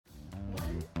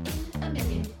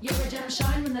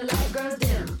shine when the light grows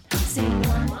dim. Sing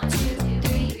 1, 2,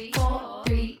 3, 4,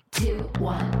 3, 2,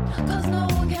 1. Cause no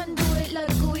one can do it like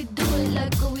we do it,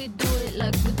 like we do it,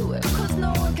 like we do it. Cause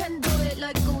no one can do it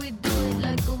like we do it,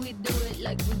 like we do it,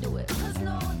 like we do it. Cause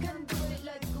no one can do it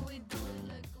like we do it,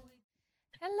 like we.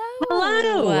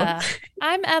 Hello.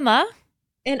 I'm Emma.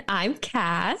 And I'm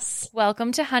Cass.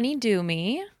 Welcome to Honey Do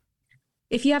Me.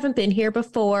 If you haven't been here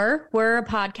before, we're a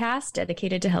podcast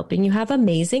dedicated to helping you have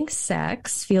amazing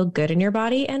sex, feel good in your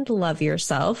body, and love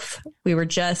yourself. We were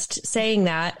just saying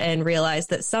that and realized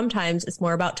that sometimes it's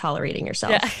more about tolerating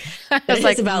yourself. Yeah.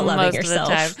 It's about loving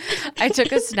yourself. I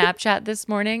took a Snapchat this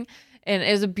morning and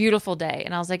it was a beautiful day.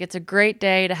 And I was like, it's a great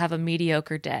day to have a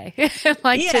mediocre day.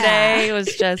 Today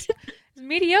was just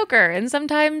mediocre. And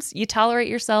sometimes you tolerate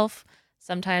yourself.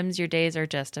 Sometimes your days are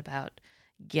just about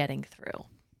getting through.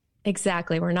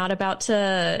 Exactly. We're not about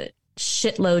to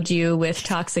shitload you with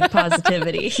toxic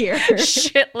positivity here.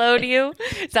 Shitload you?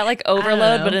 Is that like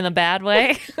overload, but in a bad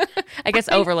way? I guess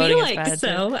overloading is bad.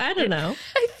 So. I don't know.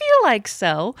 I feel like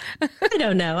so. I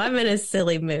don't know. I'm in a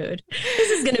silly mood.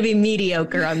 This is going to be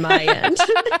mediocre on my end.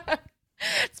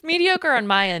 It's mediocre on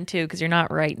my end, too, because you're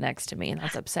not right next to me, and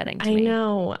that's upsetting to me. I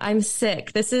know. I'm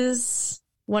sick. This is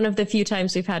one of the few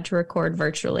times we've had to record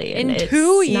virtually. And in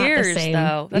 2 years,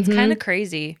 though. That's kind of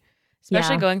crazy.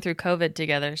 Especially going through COVID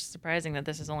together. It's surprising that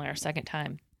this is only our second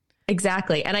time.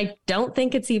 Exactly. And I don't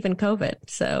think it's even COVID.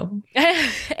 So,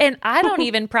 and I don't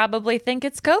even probably think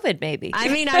it's COVID, maybe. I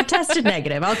mean, I've tested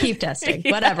negative. I'll keep testing.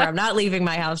 Yeah. Whatever. I'm not leaving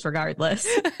my house regardless.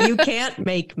 You can't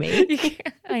make me.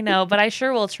 I know, but I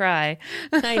sure will try.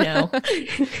 I know.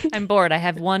 I'm bored. I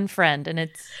have one friend and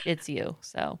it's you.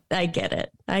 So I get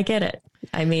it.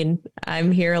 I mean,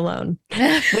 I'm here alone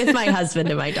with my husband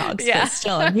and my dogs, but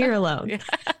still I'm here alone. Yeah.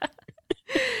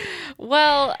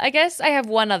 Well, I guess I have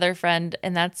one other friend,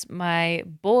 and that's my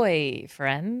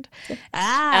boyfriend.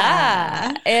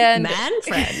 And man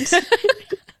friend.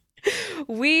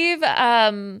 We've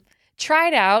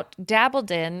tried out, dabbled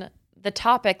in the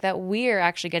topic that we're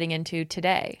actually getting into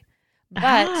today. But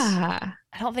I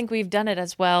don't think we've done it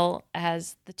as well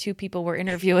as the two people we're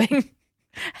interviewing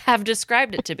have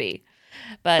described it to be.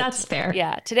 But that's fair.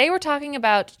 Yeah. Today we're talking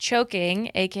about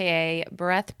choking, aka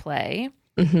breath play.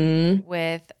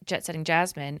 With Jet Setting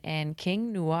Jasmine and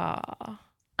King Noir.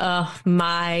 Oh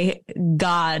my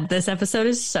God. This episode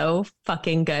is so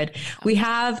fucking good. We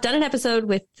have done an episode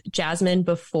with Jasmine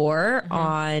before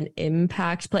on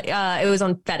impact play. It was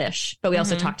on fetish, but we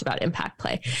also talked about impact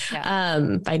play.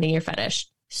 Yeah. Finding your fetish.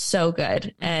 So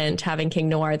good. And having King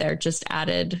Noir there just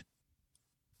added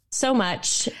so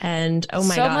much. And oh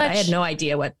my God, I had no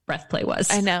idea what breath play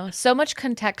was. I know. So much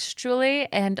contextually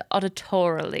and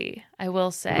auditorily, I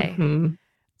will say.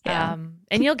 Yeah.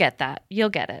 And you'll get that. You'll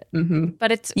get it.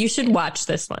 But you should watch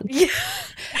this one.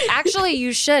 Actually,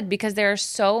 you should, because there are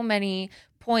so many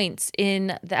points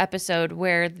in the episode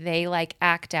where they like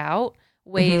act out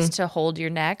ways to hold your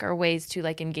neck or ways to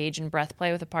like engage in breath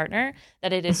play with a partner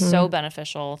that it is so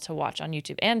beneficial to watch on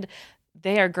YouTube. And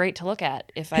they are great to look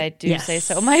at, if I do say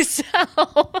so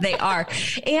myself. They are.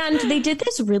 And they did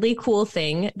this really cool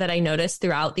thing that I noticed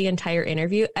throughout the entire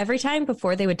interview. Every time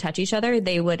before they would touch each other,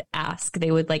 they would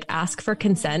like ask for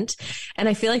consent. And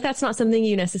I feel like that's not something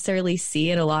you necessarily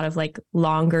see in a lot of like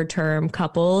longer term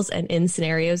couples and in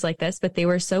scenarios like this, but they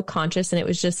were so conscious and it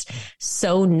was just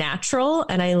so natural.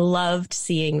 And I loved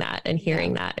seeing that and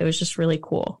hearing that. It was just really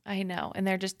cool. I know. And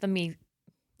they're just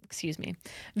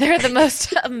they're the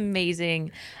most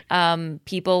amazing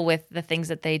people with the things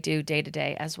that they do day to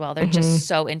day as well. They're just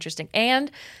so interesting.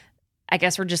 And I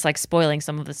guess we're just like spoiling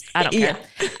some of this. I don't care.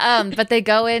 But they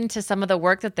go into some of the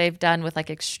work that they've done with like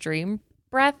extreme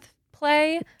breath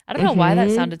play. I don't know why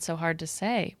that sounded so hard to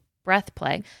say. Breath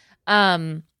play.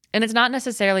 And it's not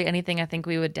necessarily anything I think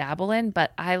we would dabble in,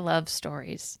 but I love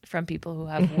stories from people who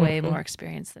have way more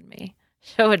experience than me.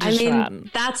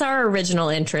 That's our original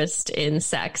interest in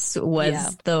sex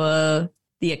was the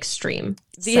extreme.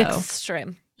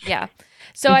 Extreme. Yeah.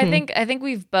 So I think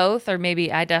we've both, or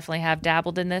maybe I definitely have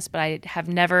dabbled in this, but I have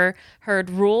never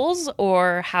heard rules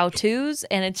or how-tos,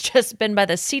 and it's just been by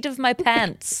the seat of my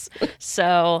pants.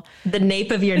 So the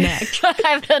nape of your neck. I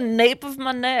have the nape of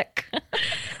my neck.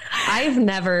 I've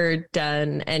never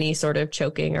done any sort of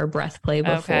choking or breath play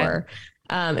before.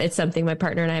 Okay. It's something my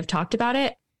partner and I have talked about,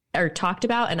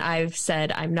 and I've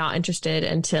said I'm not interested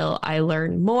until I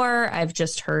learn more. I've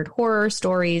just heard horror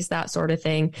stories, that sort of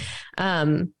thing.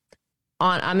 I'm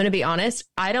going to be honest.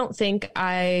 I don't think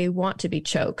I want to be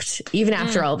choked, even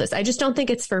after all this. I just don't think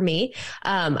it's for me.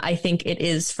 I think it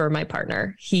is for my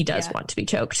partner. He does want to be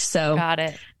choked. So got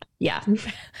it. Yeah.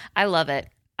 I love it.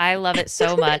 I love it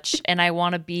so much. And I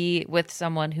want to be with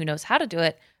someone who knows how to do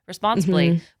it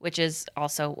responsibly, which is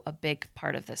also a big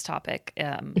part of this topic.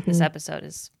 This episode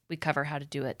is we cover how to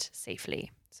do it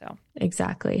safely. So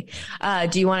exactly.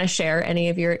 Do you want to share any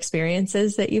of your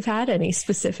experiences that you've had? Any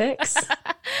specifics?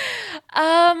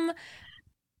 I'm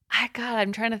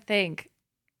trying to think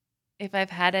if I've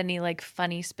had any like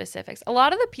funny specifics. A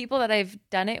lot of the people that I've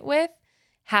done it with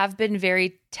have been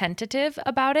very tentative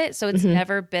about it. So it's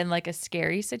never been like a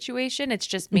scary situation. It's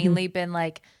just mainly been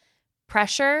like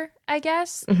pressure, I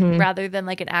guess, rather than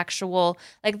like an actual,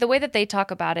 like the way that they talk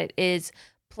about it is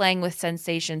playing with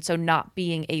sensation. So not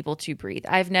being able to breathe.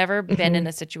 I've never been in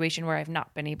a situation where I've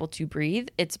not been able to breathe.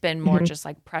 It's been more just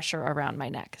like pressure around my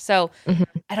neck. So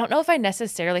I don't know if I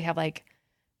necessarily have like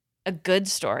a good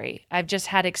story. I've just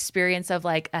had experience of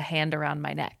like a hand around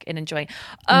my neck and enjoying.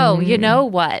 Oh, you know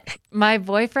what? My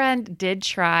boyfriend did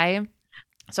try.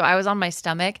 So I was on my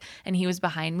stomach and he was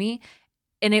behind me,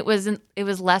 and it was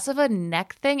less of a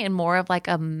neck thing and more of like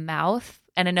a mouth.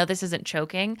 And I know this isn't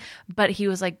choking, but he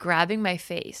was like grabbing my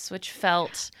face, which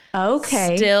felt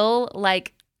still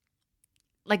like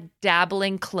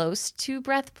dabbling close to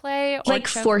breath play, or like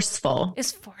forceful.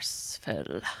 Is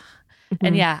forceful.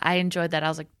 And yeah, I enjoyed that. I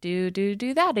was like, do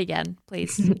that again,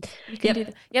 please. You can do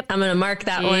that. Yep. I'm going to mark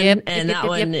that one. And that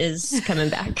one is coming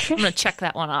back. I'm going to check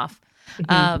that one off.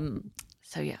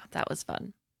 So yeah, that was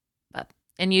fun.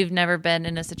 And you've never been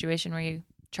in a situation where you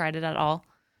tried it at all?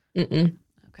 Okay.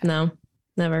 No,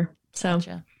 never. So,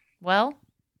 gotcha. Well,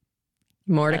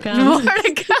 more to come.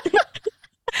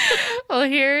 Well,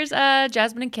 here's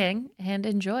Jasmine and King, and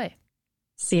enjoy.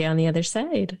 See you on the other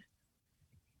side.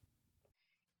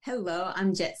 Hello,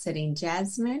 I'm Jet Setting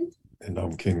Jasmine. And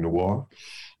I'm King Noir.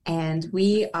 And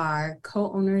we are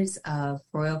co-owners of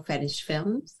Royal Fetish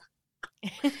Films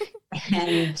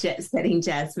and Jet Setting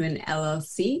Jasmine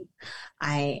LLC.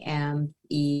 I am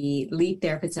the lead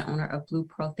therapist and owner of Blue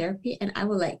Pearl Therapy, and I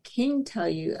will let King tell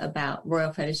you about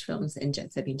Royal Fetish Films and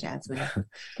Jet Setting Jasmine.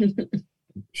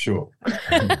 Sure.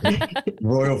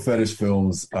 Royal Fetish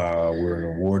Films, we're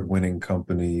an award-winning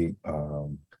company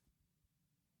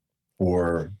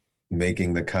for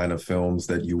making the kind of films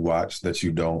that you watch that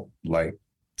you don't like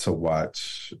to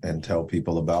watch and tell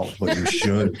people about, but you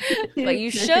should. But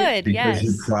you should, because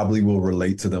you probably will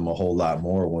relate to them a whole lot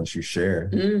more once you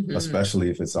share, especially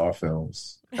if it's our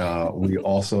films. We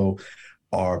also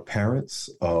are parents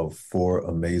of 4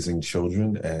 amazing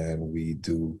children, and we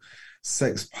do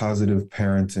sex-positive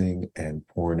parenting and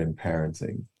porn and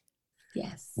parenting.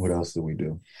 Yes. What else do we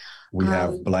do? We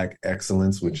have Black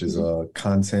Excellence, which is a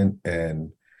content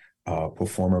and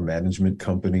performer management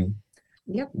company.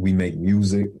 Yep. We make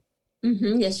music.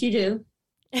 Yes, you do.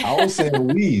 I always say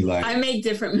we, like I make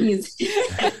different music.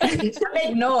 I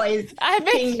make noise. I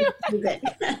make music.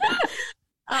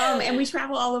 And we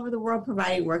travel all over the world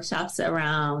providing workshops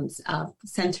around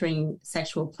centering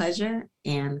sexual pleasure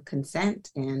and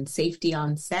consent and safety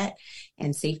on set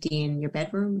and safety in your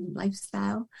bedroom and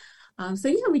lifestyle. So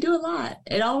yeah, we do a lot.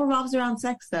 It all revolves around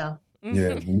sex, though.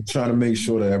 Yeah, we try to make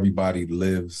sure that everybody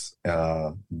lives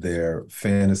their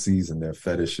fantasies and their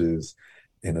fetishes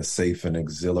in a safe and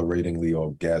exhilaratingly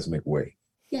orgasmic way.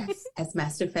 Yes, as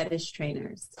master fetish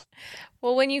trainers.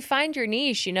 Well, when you find your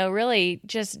niche, really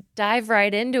just dive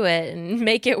right into it and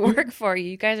make it work for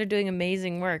you. You guys are doing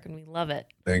amazing work, and we love it.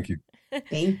 Thank you.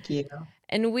 Thank you.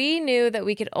 And we knew that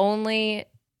we could only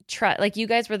try, like you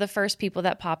guys were the first people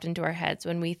that popped into our heads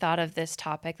when we thought of this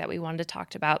topic that we wanted to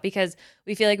talk about, because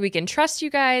we feel like we can trust you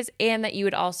guys and that you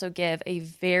would also give a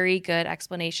very good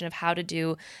explanation of how to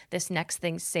do this next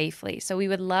thing safely. So we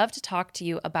would love to talk to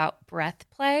you about breath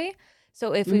play.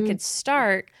 So if we could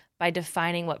start by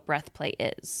defining what breath play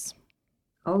is.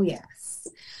 Oh, yes.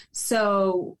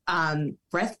 So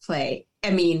breath play,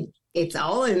 it's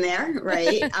all in there,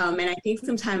 right? And I think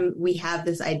sometimes we have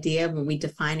this idea when we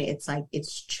define it, it's like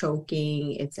it's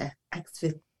choking, it's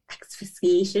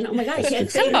asphyxiation. Oh my God, I can't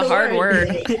say it's a hard word.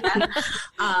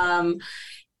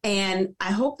 And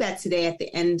I hope that today at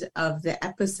the end of the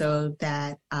episode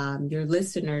that your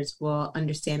listeners will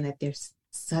understand that there's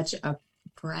such a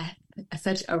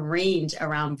range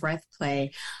around breath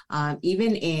play,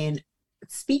 even in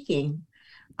speaking,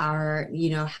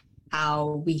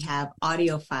 how we have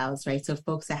audio files, right? So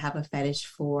folks that have a fetish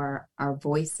for our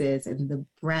voices and the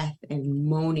breath and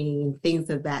moaning and things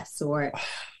of that sort.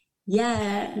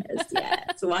 Yes.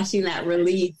 Watching that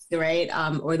release, right?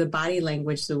 Or the body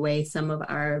language, the way some of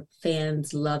our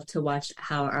fans love to watch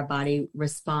how our body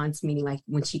responds, meaning like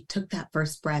when she took that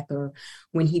first breath or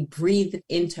when he breathed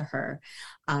into her.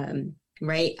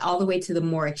 right? All the way to the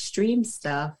more extreme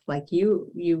stuff, like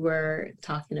you were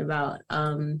talking about,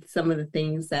 some of the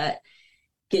things that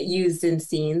get used in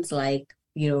scenes, like,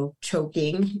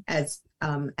 choking, as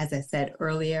I said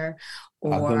earlier,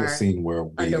 or I've done a scene where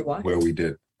underwater. we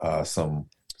did some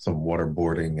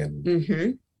waterboarding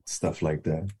and stuff like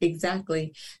that.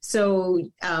 Exactly. So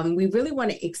we really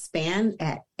want to expand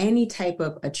at any type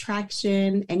of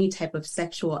attraction, any type of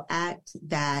sexual act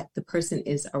that the person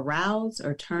is aroused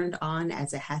or turned on,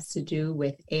 as it has to do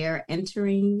with air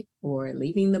entering or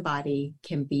leaving the body,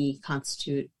 can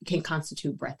constitute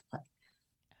breath play.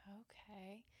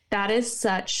 That is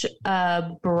such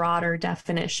a broader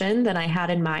definition than I had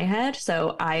in my head.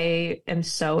 So I am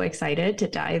so excited to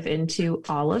dive into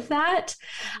all of that.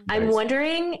 Nice. I'm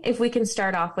wondering if we can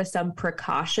start off with some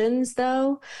precautions,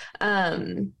 though.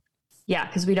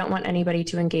 Because we don't want anybody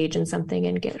to engage in something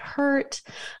and get hurt.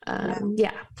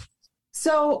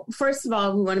 So first of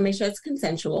all, we want to make sure it's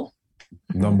consensual.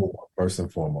 Number one, first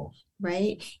and foremost.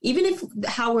 Right. Even if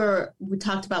we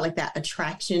talked about like that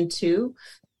attraction too.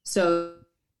 So,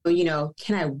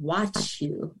 can I watch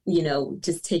you,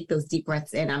 just take those deep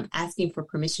breaths in? I'm asking for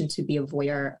permission to be a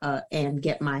voyeur and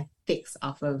get my fix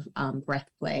off of breath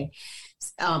play,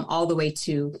 all the way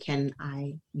to, can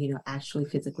I, actually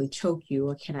physically choke you,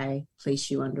 or can I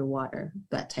place you underwater,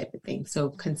 that type of thing. So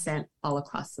consent all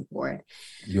across the board.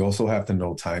 You also have to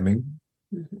know timing,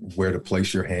 where to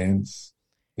place your hands.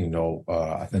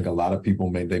 I think a lot of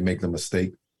people make the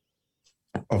mistake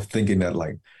of thinking that,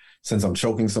 like, since I'm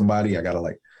choking somebody, I got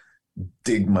to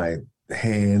dig my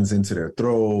hands into their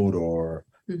throat, or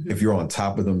if you're on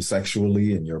top of them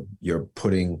sexually and you're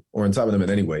putting, or on top of them in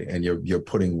any way, and you're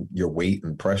putting your weight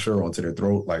and pressure onto their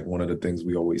throat. Like, one of the things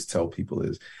we always tell people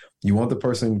is, you want the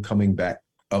person coming back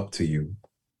up to you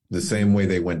the same way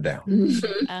they went down.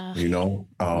 When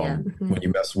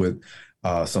you mess with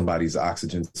somebody's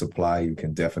oxygen supply, you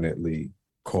can definitely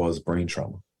cause brain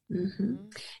trauma. And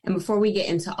before we get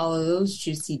into all of those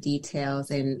juicy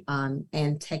details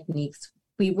and techniques,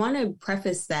 we want to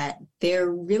preface that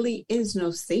there really is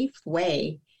no safe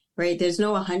way, right? There's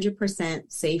no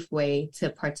 100% safe way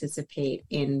to participate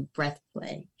in breath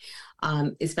play,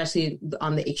 especially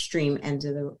on the extreme end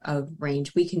of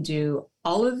range. We can do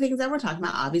all of the things that we're talking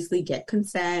about. Obviously, get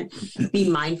consent, be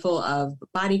mindful of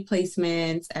body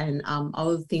placements, and all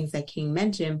of the things that King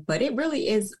mentioned. But it really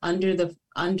is under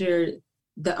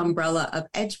the umbrella of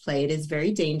edge play. It is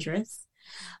very dangerous,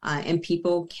 and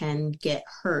people can get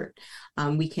hurt.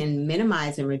 We can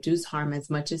minimize and reduce harm as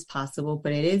much as possible,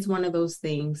 but it is one of those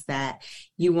things that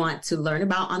you want to learn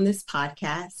about on this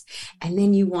podcast, and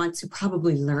then you want to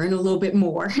probably learn a little bit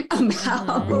more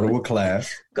about. Go to a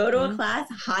class.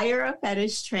 Hire a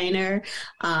fetish trainer,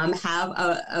 have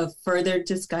a further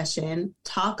discussion,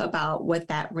 talk about what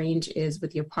that range is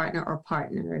with your partner or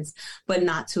partners, but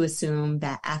not to assume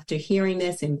that after hearing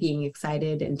this and being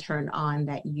excited and turned on,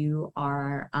 that you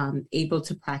are able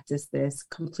to practice this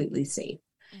completely safe,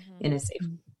 in a safe,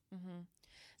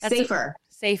 safer.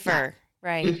 Yeah.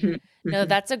 Right. No,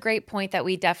 that's a great point that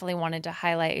we definitely wanted to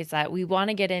highlight, is that we want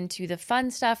to get into the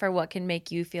fun stuff, or what can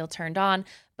make you feel turned on.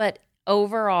 But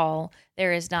overall,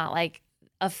 there is not like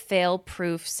a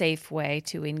fail-proof, safe way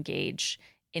to engage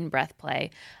in breath play.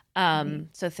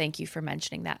 So thank you for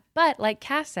mentioning that. But like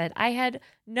Cass said, I had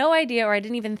no idea, or I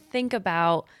didn't even think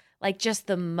about like just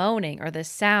the moaning or the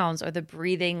sounds or the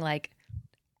breathing like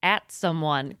at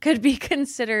someone could be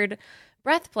considered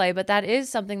breath play. But that is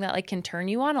something that like can turn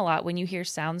you on a lot when you hear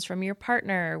sounds from your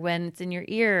partner, when it's in your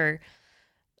ear,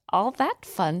 all that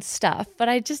fun stuff. But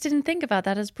I just didn't think about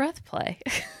that as breath play.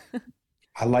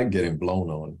 I like getting blown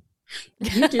on.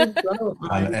 You do blow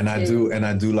on I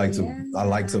do like to, I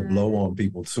like to blow on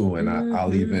people too. And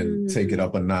I'll even take it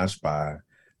up a notch by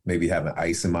maybe having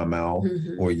ice in my mouth,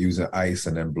 or using ice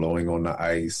and then blowing on the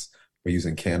ice, or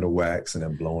using candle wax and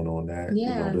then blowing on that.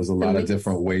 There's a lot of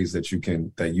different ways that you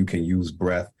can use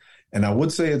breath. And I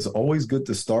would say it's always good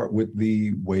to start with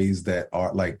the ways that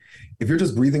are like, if you're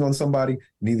just breathing on somebody,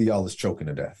 neither y'all is choking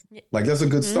to death. Like, that's a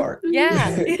good start.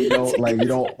 Yeah. You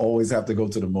don't always have to go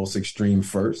to the most extreme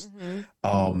first.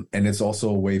 And it's also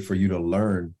a way for you to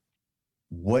learn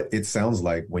what it sounds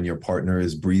like when your partner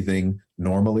is breathing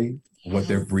normally, what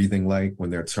they're breathing like when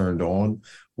they're turned on,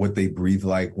 what they breathe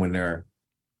like when they're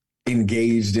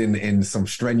engaged in some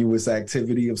strenuous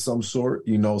activity of some sort,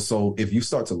 so if you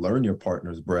start to learn your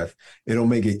partner's breath, it'll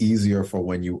make it easier for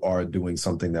when you are doing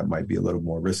something that might be a little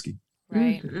more risky.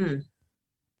 Right.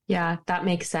 Yeah, that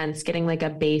makes sense. Getting like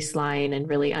a baseline and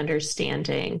really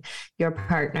understanding your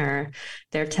partner,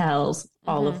 their tells,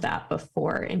 all of that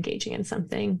before engaging in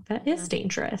something that is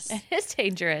dangerous. It is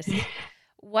dangerous.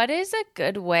 What is a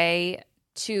good way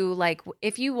to like,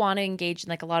 if you want to engage in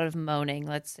like a lot of moaning,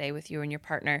 let's say with you and your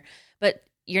partner, but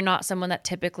you're not someone that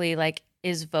typically like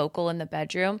is vocal in the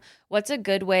bedroom, what's a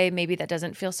good way maybe that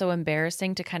doesn't feel so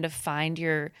embarrassing to kind of find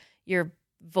your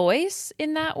voice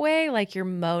in that way, like your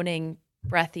moaning,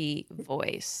 breathy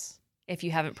voice, if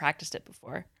you haven't practiced it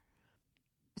before?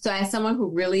 So as someone who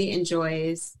really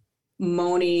enjoys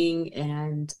moaning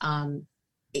and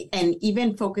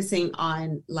even focusing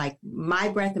on like my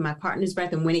breath and my partner's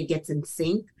breath and when it gets in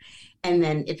sync, and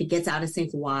then if it gets out of sync,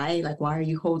 why are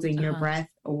you holding your breath,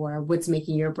 or what's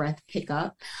making your breath pick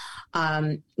up?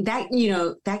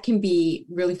 That can be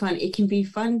really fun. It can be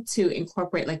fun to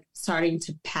incorporate, like starting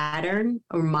to pattern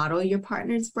or model your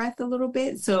partner's breath a little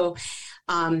bit. So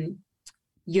how do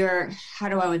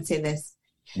I want to say this?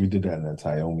 We did that in the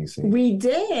Tayomi scene. We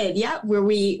did, yeah, where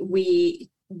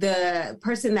the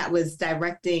person that was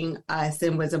directing us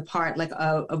and was a part, like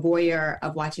a voyeur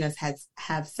of watching us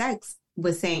have sex,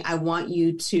 was saying, I want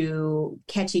you to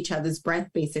catch each other's breath,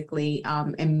 basically,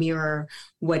 and mirror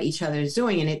what each other is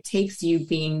doing. And it takes you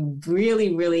being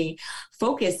really, really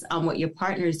focused on what your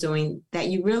partner is doing, that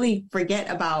you really forget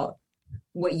about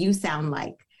what you sound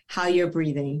like, how you're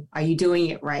breathing. Are you doing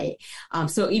it right?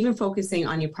 So even focusing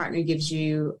on your partner gives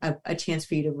you a chance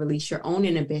for you to release your own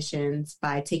inhibitions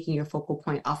by taking your focal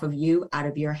point off of you, out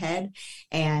of your head,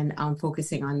 and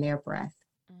focusing on their breath.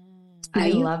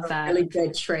 I love that. A really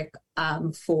good trick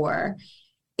for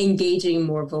engaging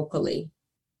more vocally.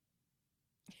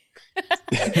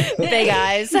 Big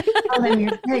eyes.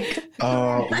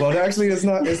 Well, actually, it's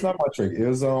not my trick. It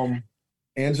was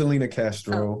Angelina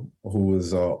Castro, who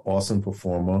is an awesome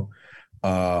performer.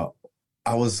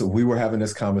 We were having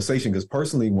this conversation because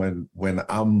personally, when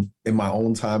I'm in my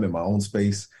own time, in my own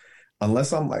space,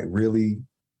 unless I'm like really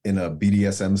in a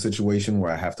BDSM situation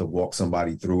where I have to walk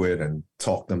somebody through it and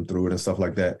talk them through it and stuff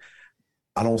like that,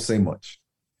 I don't say much.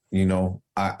 You know,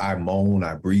 I moan,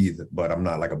 I breathe, but I'm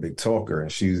not like a big talker.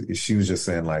 And she was just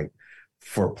saying, like,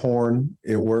 for porn,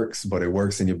 it works, but it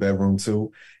works in your bedroom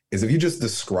too. Is if you just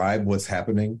describe what's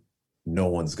happening, no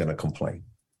one's going to complain.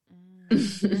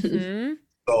 Mm-hmm.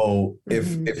 So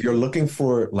if you're looking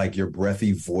for like your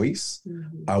breathy voice,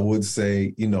 I would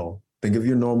say, think of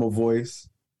your normal voice,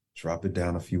 drop it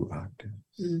down a few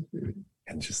octaves,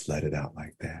 and just let it out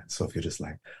like that. So if you're just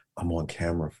like, I'm on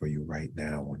camera for you right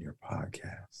now on your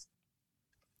podcast,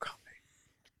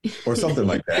 or something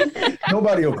like that,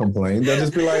 nobody will complain. They'll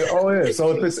just be like, oh yeah.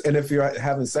 So if you're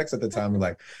having sex at the time, you're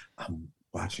like, I'm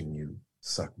watching you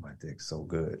suck my dick so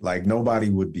good. Like nobody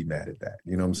would be mad at that.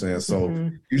 You know what I'm saying? So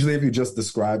usually if you just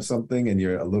describe something and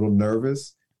you're a little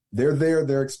nervous,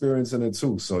 they're experiencing it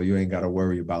too. So you ain't got to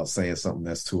worry about saying something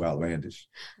that's too outlandish.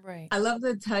 Right. I love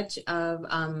the touch of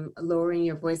lowering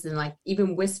your voice and like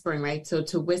even whispering, right? So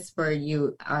to whisper,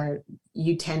 you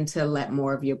tend to let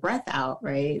more of your breath out,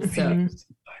 right? So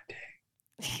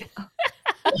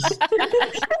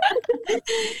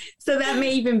so that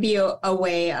may even be a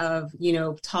way of,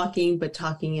 talking, but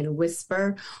talking in a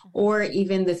whisper, or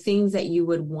even the things that you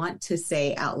would want to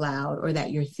say out loud or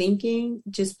that you're thinking,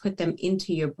 just put them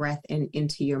into your breath and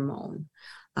into your moan.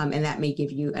 And that may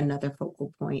give you another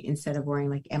focal point instead of worrying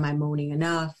like, am I moaning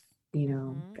enough?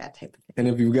 That type of thing. And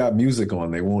if you've got music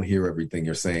on, they won't hear everything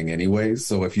you're saying anyways.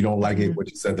 So if you don't like it, what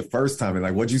you said the first time, and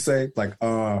like, what'd you say? Like,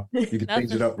 you can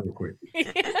change it up real quick.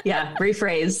 Yeah,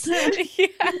 rephrase.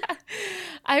 Yeah.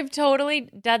 I've totally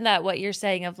done that, what you're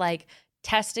saying of like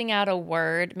testing out a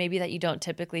word, maybe that you don't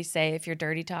typically say if you're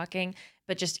dirty talking,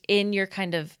 but just in your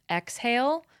kind of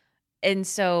exhale. And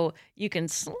so you can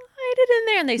slide it in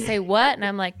there and they say, what? And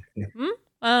I'm like,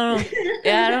 I don't know.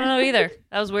 Yeah, I don't know either.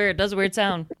 That was weird. That was a weird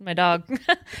sound. My dog.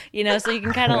 So you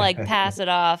can kind of like pass it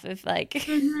off if like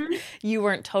you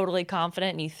weren't totally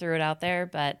confident and you threw it out there.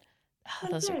 But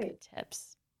those are good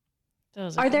tips.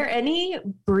 Are there any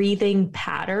breathing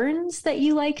patterns that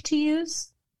you like to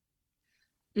use?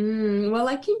 Well,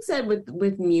 like King said,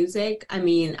 with music, I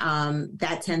mean,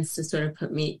 that tends to sort of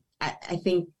put me, I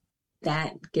think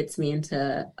that gets me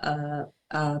into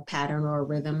a pattern or a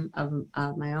rhythm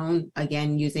of my own.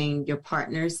 Again, using your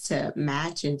partners to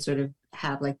match and sort of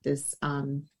have like this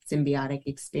symbiotic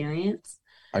experience.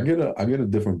 I get a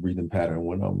different breathing pattern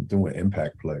when I'm doing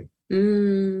impact play.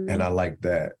 And I like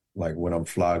that, like when I'm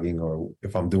flogging or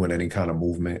if I'm doing any kind of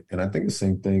movement. And I think the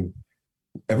same thing,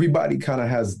 everybody kind of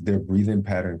has their breathing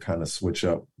pattern kind of switch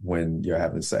up when you're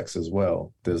having sex as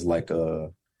well. There's like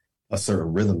a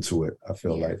certain rhythm to it. I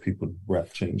feel like people's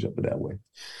breath change up in that way.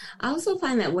 I also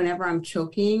find that whenever I'm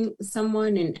choking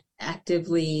someone and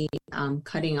actively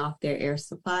cutting off their air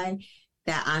supply,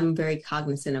 that I'm very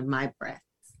cognizant of my breath.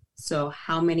 So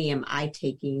how many am I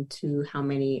taking to how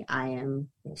many I am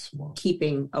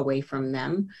keeping away from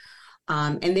them?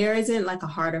 And there isn't like a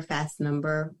hard or fast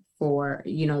number for,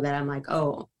 that I'm like,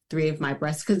 oh, 3 of my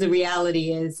breaths. Because the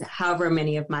reality is however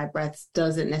many of my breaths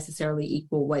doesn't necessarily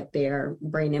equal what their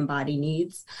brain and body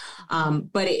needs.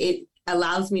 But it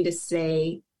allows me to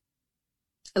stay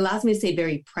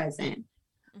very present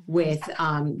with,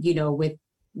 with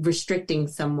restricting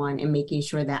someone and making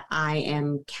sure that I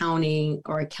am counting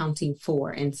or accounting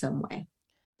for in some way.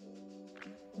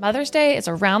 Mother's Day is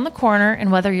around the corner,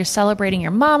 and whether you're celebrating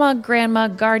your mama, grandma,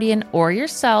 guardian, or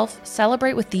yourself,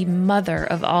 celebrate with the mother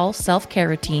of all self-care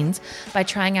routines by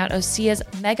trying out Osea's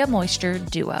Mega Moisture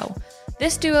Duo.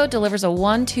 This duo delivers a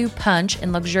 1-2 punch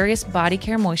in luxurious body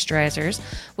care moisturizers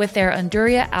with their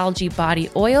Unduria Algae Body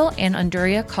Oil and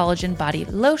Unduria Collagen Body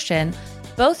Lotion,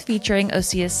 both featuring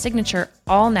Osea's signature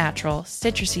all-natural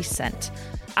citrusy scent.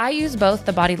 I use both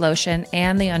the body lotion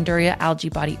and the Unduria Algae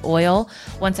Body Oil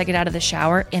once I get out of the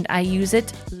shower, and I use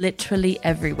it literally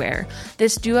everywhere.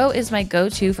 This duo is my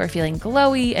go-to for feeling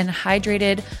glowy and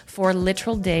hydrated for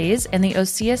literal days, and the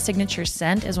Osea signature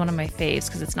scent is one of my faves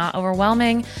because it's not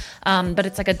overwhelming, but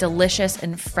it's like a delicious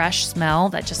and fresh smell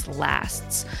that just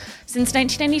lasts. Since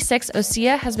 1996,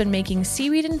 Osea has been making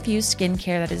seaweed-infused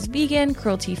skincare that is vegan,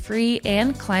 cruelty-free,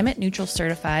 and climate-neutral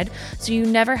certified, so you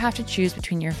never have to choose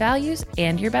between your values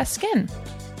and your best skin.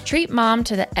 Treat mom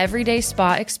to the everyday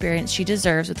spa experience she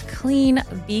deserves with clean,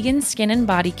 vegan skin and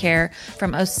body care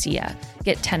from Osea.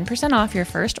 Get 10% off your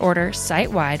first order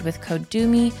site-wide with code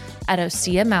DOOMY at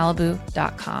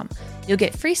OseaMalibu.com. You'll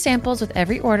get free samples with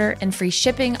every order and free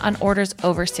shipping on orders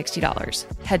over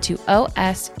 $60. Head to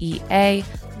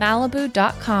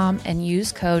OSEAMalibu.com and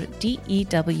use code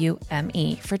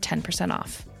DEWME for 10%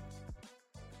 off.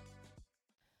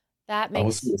 That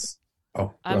makes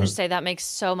I'm just saying that makes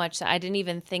so much sense. I didn't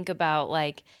even think about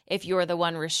like if you're the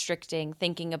one restricting,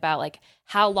 thinking about like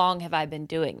how long have I been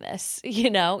doing this?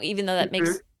 Even though that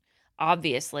makes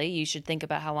obviously you should think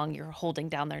about how long you're holding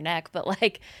down their neck, but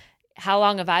like how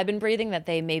long have I been breathing that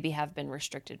they maybe have been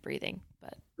restricted breathing?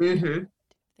 But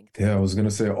I was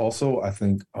gonna say also I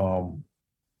think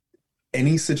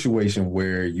any situation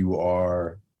where you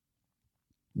are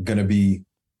gonna be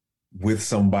with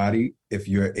somebody, if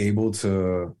you're able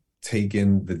to take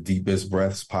in the deepest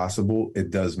breaths possible, it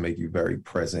does make you very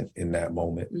present in that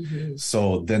moment.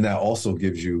 So then that also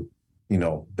gives you,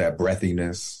 that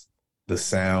breathiness, the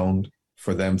sound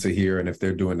for them to hear. And if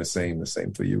they're doing the same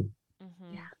for you.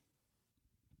 Yeah.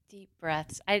 Deep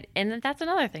breaths. And that's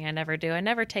another thing I never do. I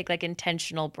never take like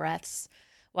intentional breaths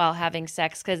while having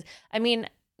sex. Cause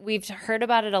we've heard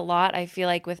about it a lot. I feel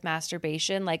like with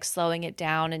masturbation, like slowing it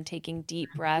down and taking deep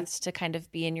breaths to kind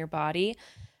of be in your body.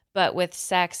 But with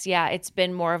sex, it's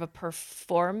been more of a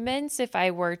performance. If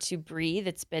I were to breathe,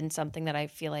 it's been something that I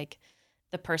feel like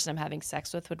the person I'm having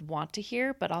sex with would want to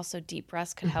hear, but also deep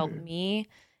breaths could help me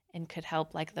and could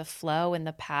help like the flow and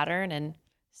the pattern and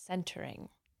centering.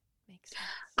 Makes sense.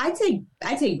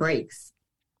 I take breaks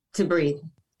to breathe.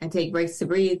 I take breaks to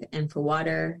breathe and for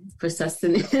water, for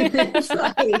sustenance.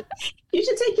 Like, you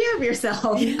should take care of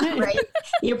yourself, right?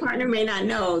 Your partner may not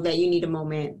know that you need a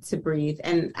moment to breathe.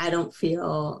 And I don't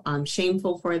feel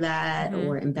shameful for that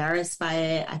or embarrassed by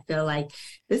it. I feel like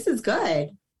this is good.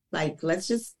 Like,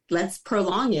 let's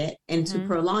prolong it. And to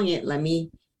prolong it, let me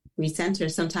recenter.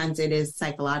 Sometimes it is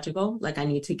psychological. Like I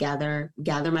need to gather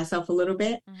myself a little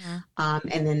bit.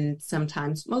 And then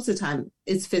sometimes, most of the time,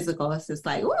 it's physical. It's just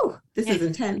like, ooh, this is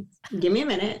intense. Give me a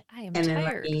minute. I am and tired. Then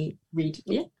let me read.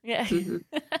 Yeah.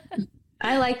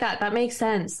 I like that. That makes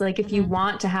sense. Like if you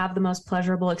want to have the most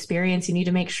pleasurable experience, you need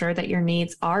to make sure that your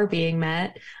needs are being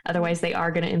met. Otherwise, they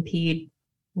are going to impede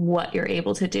what you're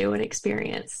able to do and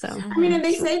experience. So, and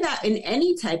they say that in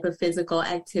any type of physical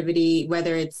activity,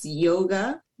 whether it's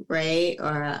yoga, right,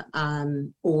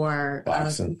 or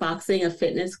boxing, a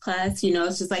fitness class,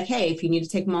 it's just like, hey, if you need to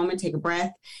take a moment, take a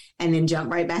breath, and then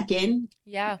jump right back in.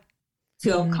 Yeah.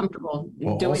 Feel comfortable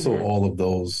doing also that. All of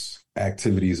those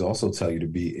activities also tell you to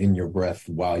be in your breath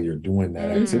while you're doing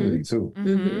that activity too.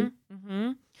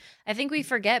 I think we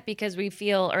forget because we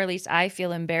feel, or at least I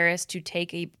feel embarrassed to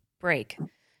take a break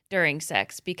during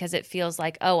sex because it feels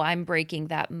like, oh, I'm breaking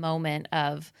that moment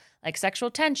of like sexual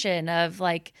tension, of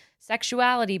like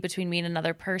sexuality between me and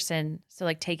another person. So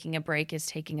like taking a break is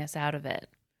taking us out of it.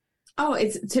 Oh,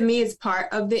 to me, it's part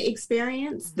of the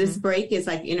experience. This break is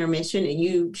like intermission, and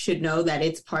you should know that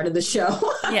it's part of the show.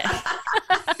 Yeah.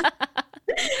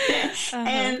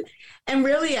 And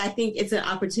really, I think it's an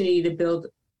opportunity to build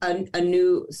a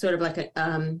new sort of like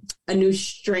a new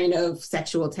strain of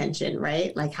sexual tension,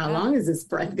 right? Like, how long is this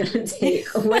breath going to take?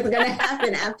 What's going to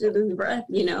happen after this breath?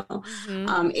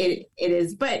 It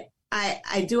is, but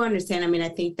I do understand. I mean, I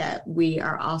think that we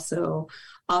are also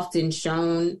often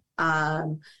shown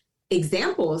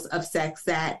examples of sex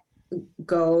that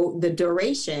go the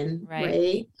duration,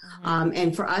 right?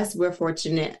 And for us, we're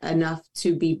fortunate enough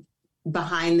to be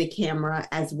behind the camera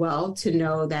as well, to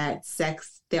know that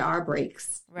sex, there are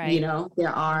breaks, right? There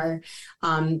are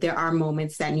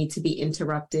moments that need to be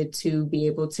interrupted to be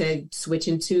able to switch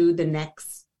into the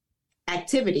next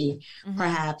activity,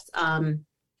 perhaps. And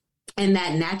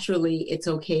that naturally it's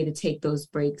okay to take those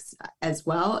breaks as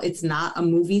well. It's not a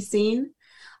movie scene,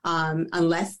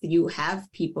 unless you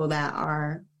have people that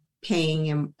are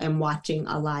paying and watching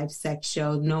a live sex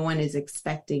show. No one is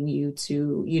expecting you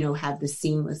to, have the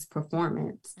seamless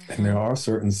performance. And there are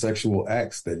certain sexual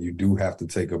acts that you do have to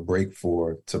take a break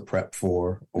for, to prep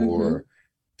for, or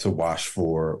to wash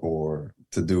for, or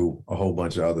to do a whole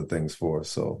bunch of other things for.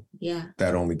 So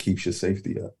that only keeps your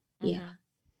safety up. Yeah,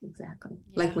 exactly.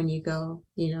 Yeah. Like when you go,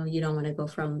 you don't want to go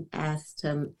from ass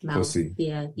to mouth. Pussy.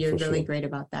 Yeah, you're really great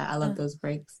about that. I love those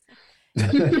breaks.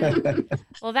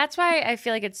 Well, that's why I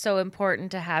feel like it's so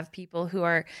important to have people who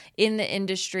are in the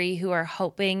industry, who are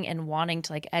hoping and wanting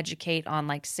to educate on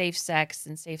safe sex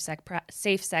and safe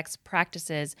sex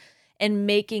practices, and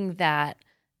making that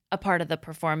a part of the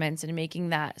performance and making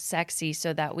that sexy,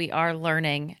 so that we are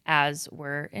learning as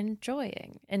we're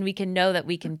enjoying, and we can know that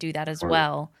we can do that as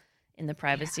well in the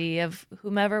privacy of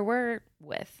whomever we're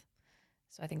with.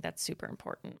 So I think that's super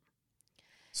important.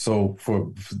 So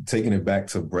for taking it back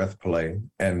to breath play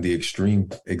and the extreme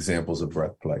examples of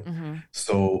breath play.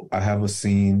 So I have a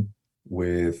scene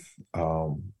with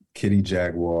Kitty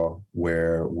Jaguar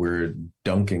where we're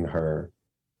dunking her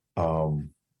in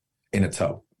a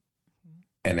tub.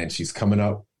 And then she's coming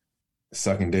up,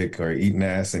 sucking dick or eating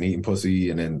ass and eating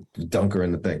pussy, and then dunk her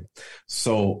in the thing.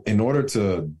 So in order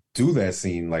to do that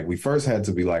scene, we first had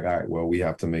to be all right, well, we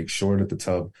have to make sure that the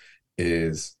tub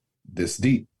is this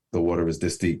deep. The water is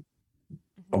this deep.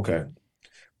 Okay.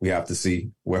 We have to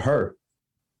see with her,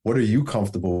 what are you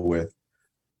comfortable with?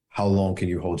 How long can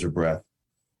you hold your breath?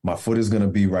 My foot is going to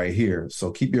be right here.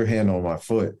 So keep your hand on my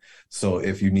foot. So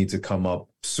if you need to come up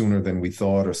sooner than we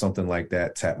thought or something like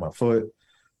that, tap my foot.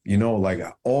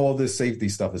 All this safety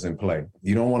stuff is in play.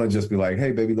 You don't want to just be like,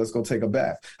 hey, baby, let's go take a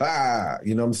bath.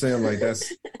 You know what I'm saying?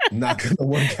 That's not going to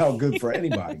work out good for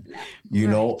anybody,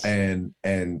 know? And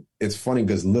it's funny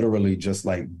because literally just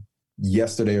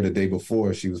yesterday or the day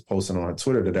before, she was posting on her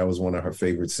Twitter that was one of her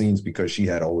favorite scenes, because she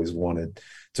had always wanted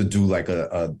to do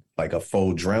a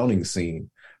faux drowning scene,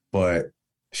 but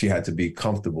she had to be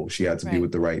comfortable. She had to be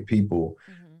with the right people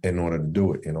in order to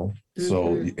do it,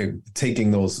 So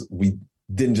taking those, we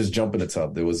didn't just jump in the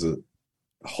tub. There was a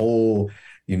whole,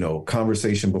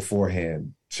 conversation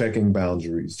beforehand, checking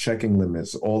boundaries, checking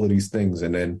limits, all of these things.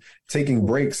 And then taking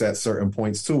breaks at certain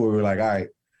points too, where we're all right,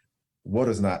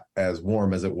 water's not as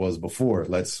warm as it was before.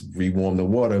 Let's rewarm the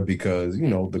water because,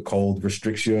 the cold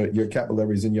restricts your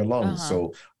capillaries in your lungs.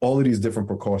 So all of these different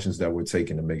precautions that we're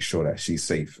taking to make sure that she's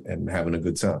safe and having a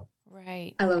good time.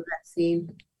 Right. I love that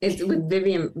scene. It's with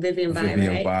Vivian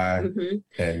Bye, right?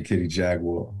 And Kitty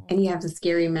Jaguar. And you have the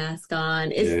scary mask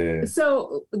on.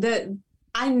 So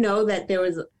I know that there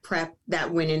was prep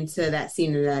that went into that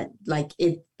scene, that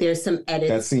there's some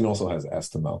edits. That scene also has ass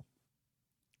to mouth.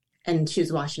 And she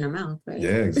was washing her mouth, right? Yeah,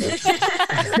 exactly.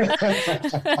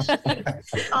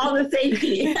 All the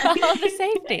safety. All the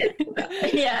safety.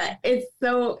 Yeah,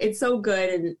 it's so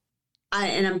good.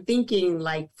 And I'm thinking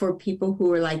for people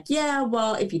who are yeah,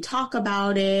 well, if you talk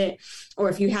about it, or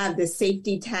if you have the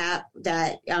safety tap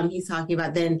that he's talking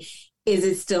about, then is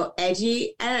it still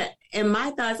edgy? And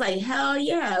my thoughts hell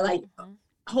yeah,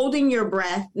 holding your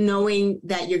breath, knowing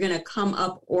that you're going to come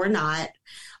up or not,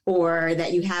 or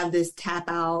that you have this tap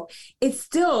out, it's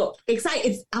still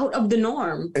exciting. It's out of the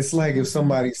norm. It's like if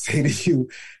somebody say to you,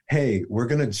 hey, we're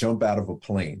going to jump out of a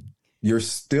plane. You're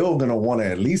still going to want to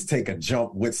at least take a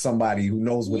jump with somebody who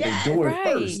knows what they're doing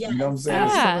first. Yes. You know what I'm saying?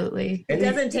 Absolutely. It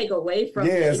doesn't take away from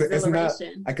the exhilaration. It's not,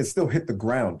 I can still hit the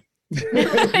ground. You know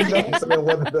what I'm saying?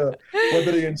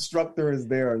 Whether the instructor is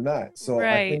there or not. So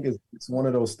I think it's one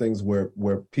of those things where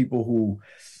people who,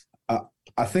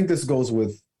 I think this goes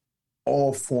with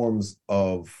all forms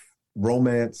of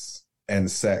romance and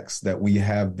sex, that we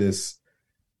have this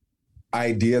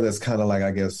idea that's kind of I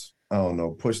guess, I don't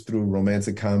know, pushed through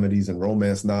romantic comedies and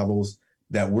romance novels,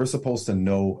 that we're supposed to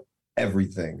know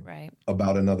everything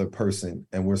about another person.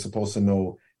 And we're supposed to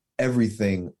know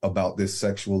everything about this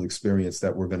sexual experience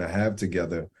that we're going to have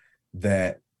together,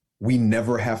 that we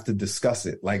never have to discuss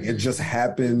it. Like it just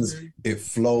happens. It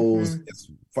flows.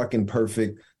 It's fucking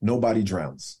perfect. Nobody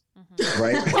drowns.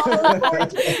 Right?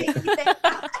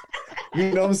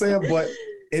 You know what I'm saying? But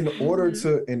in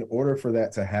order for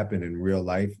that to happen in real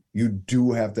life, you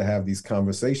do have to have these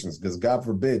conversations, because God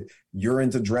forbid you're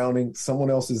into drowning, someone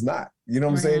else is not. You know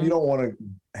what I'm saying? You don't want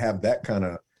to have that kind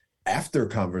of after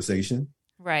conversation.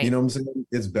 Right. You know what I'm saying?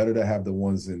 It's better to have the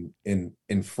ones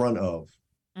in front of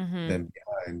than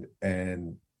behind,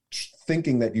 and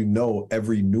thinking that you know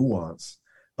every nuance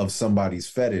of somebody's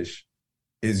fetish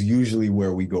is usually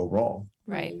where we go wrong.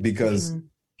 Right. Because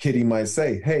Kitty might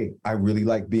say, hey, I really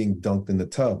like being dunked in the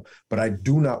tub, but I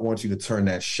do not want you to turn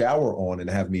that shower on and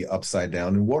have me upside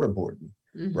down and waterboard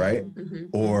me, right?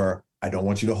 Or I don't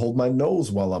want you to hold my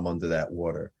nose while I'm under that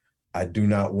water. I do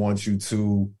not want you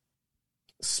to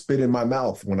spit in my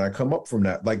mouth when I come up from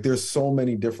that. Like there's so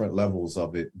many different levels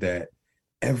of it that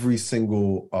every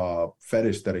single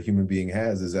fetish that a human being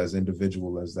has is as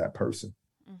individual as that person.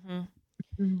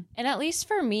 And at least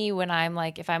for me, when I'm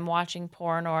like, if I'm watching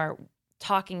porn or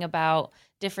talking about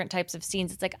different types of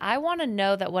scenes, it's like, I want to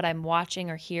know that what I'm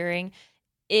watching or hearing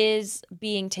is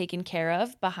being taken care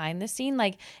of behind the scene.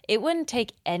 Like it wouldn't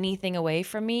take anything away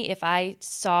from me if I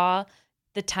saw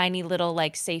the tiny little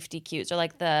like safety cues or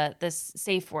like the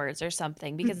safe words or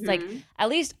something, because it's like, at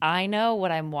least I know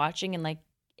what I'm watching and like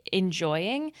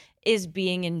enjoying is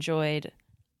being enjoyed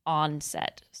on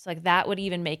set. So like that would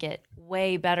even make it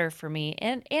way better for me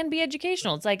and be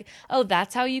educational. It's like, oh,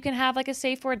 that's how you can have like a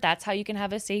safe word. That's how you can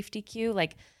have a safety cue.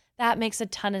 Like that makes a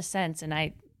ton of sense. And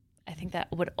I think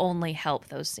that would only help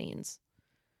those scenes.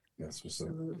 That's what's up.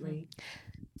 Absolutely.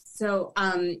 So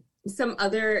some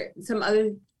other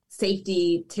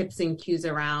safety tips and cues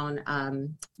around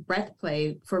breath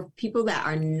play for people that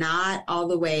are not all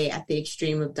the way at the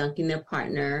extreme of dunking their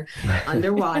partner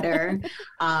underwater.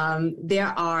 There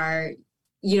are,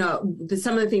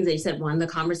 some of the things that you said, one, the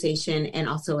conversation and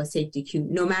also a safety cue,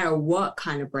 no matter what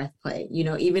kind of breath play,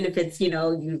 even if it's,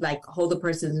 you like hold the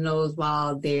person's nose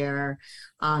while they're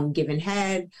giving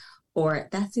head, or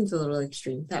that seems a little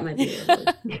extreme. That might be a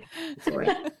little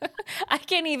I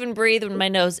can't even breathe when my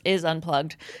nose is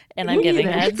unplugged and I'm giving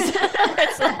heads.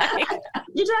 It's like,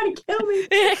 you're trying to kill me.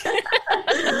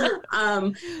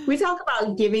 We talk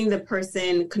about giving the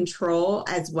person control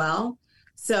as well.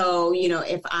 So,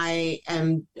 if I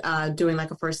am doing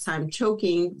like a first time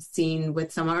choking scene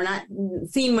with someone, or not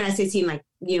scene, when I say scene, like,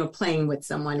 playing with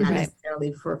someone, not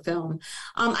necessarily for film,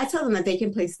 I tell them that they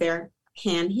can place their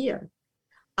hand here.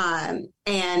 And,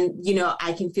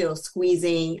 I can feel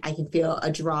squeezing, I can feel a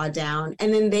drawdown,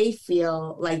 and then they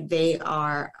feel like they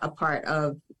are a part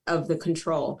of the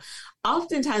control.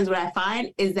 Oftentimes what I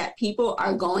find is that people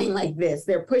are going like this,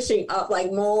 they're pushing up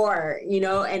like more,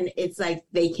 and it's like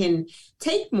they can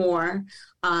take more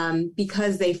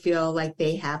because they feel like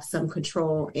they have some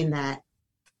control in that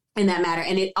matter.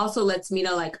 And it also lets me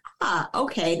know like,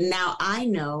 okay, now I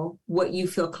know what you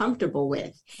feel comfortable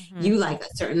with. You like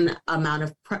a certain amount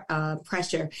of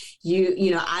pressure.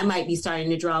 I might be starting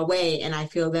to draw away and I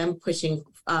feel them pushing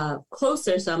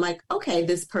closer. So I'm like, okay,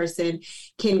 this person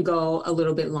can go a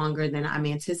little bit longer than I'm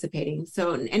anticipating.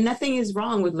 So, and nothing is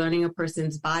wrong with learning a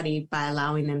person's body by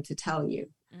allowing them to tell you.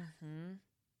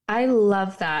 I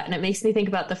love that. And it makes me think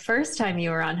about the first time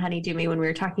you were on Honey Do Me, when we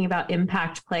were talking about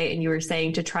impact play and you were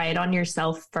saying to try it on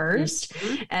yourself first.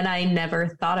 And I never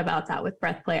thought about that with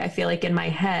breath play. I feel like in my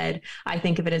head, I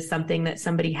think of it as something that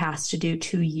somebody has to do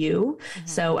to you.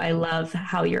 So I love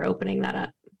how you're opening that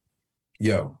up.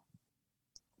 Yo,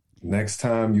 next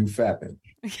time you fapping.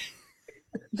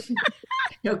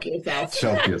 Choke yourself.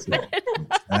 Choke yourself.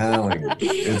 I'm telling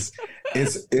you.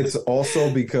 It's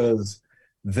also because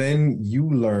then you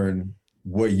learn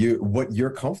what you're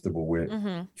comfortable with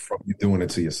from you doing it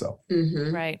to yourself.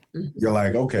 Right. You're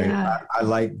like, okay, I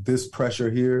like this pressure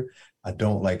here. I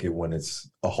don't like it when it's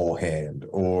a whole hand,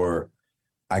 or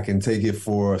I can take it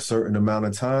for a certain amount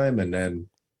of time and then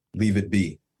leave it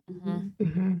be.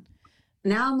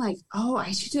 Now I'm like, oh,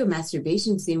 I should do a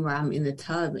masturbation scene where I'm in the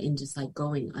tub and just like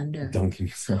going under. Dunking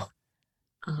yourself.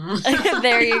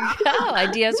 There you go.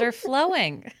 Ideas are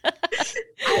flowing.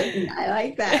 I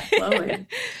like that, flowing.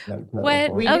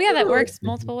 That works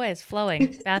multiple ways.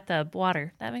 Flowing, bathtub,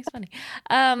 water. That makes funny.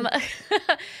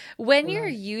 When you're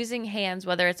using hands,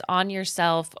 whether it's on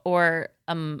yourself or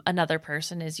another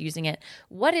person is using it,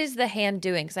 what is the hand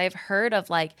doing? Because I've heard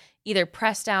of like either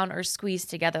press down or squeeze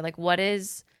together. Like what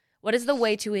is the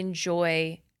way to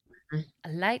enjoy a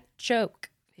light choke,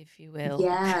 if you will?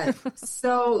 Yeah.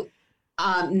 So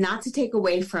not to take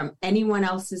away from anyone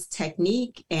else's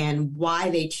technique and why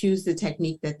they choose the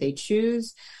technique that they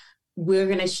choose, we're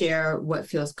going to share what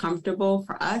feels comfortable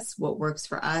for us, what works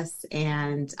for us,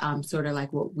 and sort of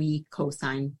like what we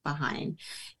co-sign behind.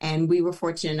 And we were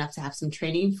fortunate enough to have some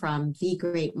training from the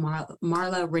great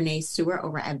Marla Renee Stewart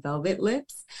over at Velvet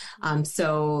Lips.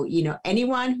 So, you know,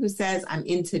 anyone who says I'm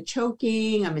into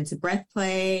choking, I'm into breath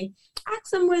play,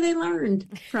 ask them where they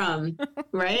learned from,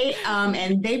 right?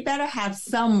 And they better have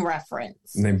some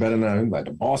reference. And they better not be like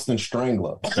the Boston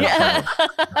Strangler. Yeah.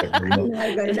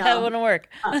 That wouldn't work.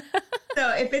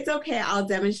 So if it's okay, I'll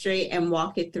demonstrate and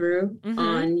walk it through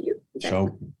on you.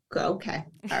 Sure. Okay.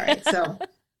 All right. So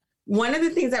one of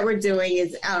the things that we're doing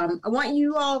is I want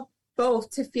you all both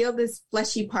to feel this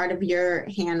fleshy part of your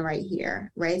hand right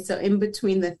here, right? So in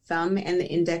between the thumb and the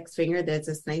index finger, there's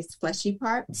this nice fleshy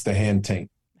part. It's the hand taint.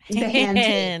 The hand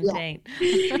taint.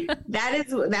 Yeah.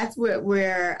 That's what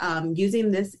we're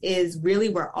using. This is really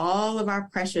where all of our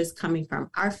pressure is coming from.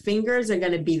 Our fingers are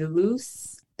going to be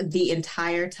loose the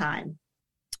entire time.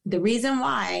 The reason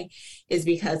why is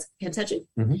because, can I touch it?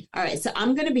 Mm-hmm. All right. So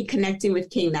I'm going to be connecting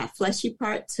with King, that fleshy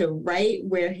part, to right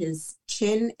where his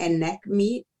chin and neck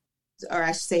meet, or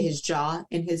I should say his jaw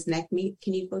and his neck meet.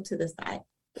 Can you go to the side?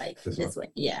 Like this way.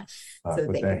 Yeah. So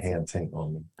put that hand taint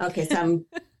on me. Okay. So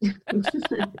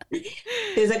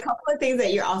there's a couple of things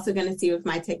that you're also going to see with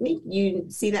my technique. You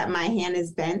see that my hand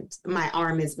is bent. My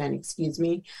arm is bent, excuse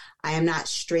me. I am not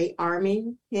straight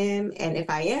arming him. And if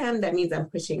I am, that means I'm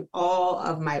pushing all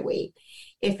of my weight.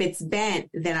 If it's bent,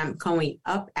 then I'm going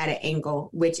up at an angle,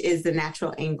 which is the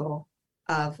natural angle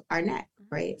of our neck,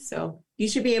 right? So you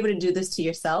should be able to do this to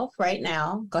yourself right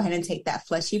now. Go ahead and take that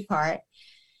fleshy part.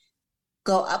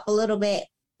 Go up a little bit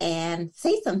and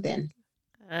say something.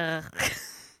 That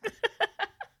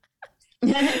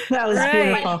was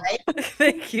beautiful. Right?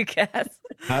 Thank you, Cass.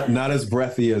 Not as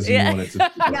breathy as you wanted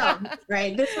to. No,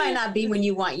 right. This might not be when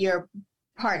you want your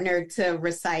partner to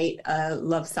recite a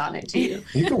love sonnet to you.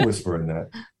 You can whisper in that.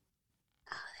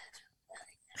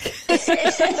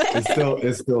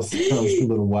 It still sounds a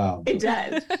little wild. It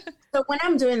does. So when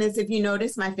I'm doing this, if you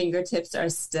notice, my fingertips are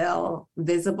still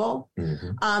visible.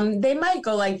 Mm-hmm. They might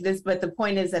go like this, but the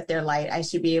point is that they're light. I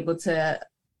should be able to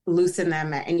loosen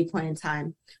them at any point in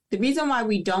time. The reason why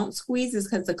we don't squeeze is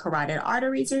because the carotid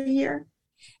arteries are here.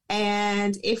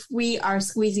 And if we are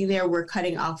squeezing there, we're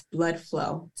cutting off blood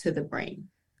flow to the brain.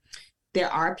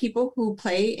 There are people who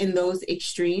play in those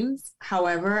extremes.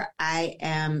 However, I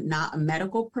am not a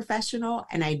medical professional,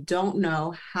 and I don't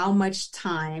know how much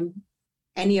time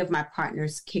any of my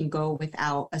partners can go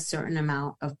without a certain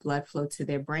amount of blood flow to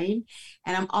their brain.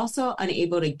 And I'm also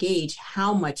unable to gauge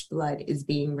how much blood is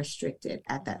being restricted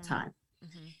at that time.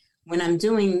 Mm-hmm. When I'm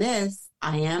doing this,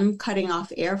 I am cutting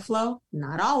off airflow,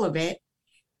 not all of it.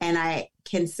 And I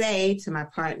can say to my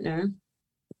partner,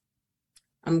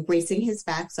 I'm bracing his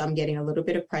back, so I'm getting a little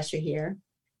bit of pressure here.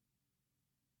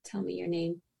 Tell me your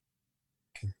name.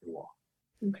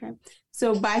 Okay.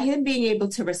 So by him being able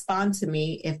to respond to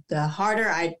me, if the harder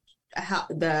I'm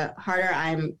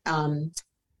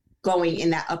going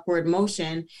in that upward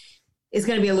motion, is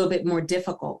going to be a little bit more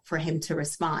difficult for him to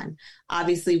respond.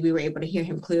 Obviously, we were able to hear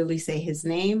him clearly say his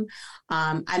name.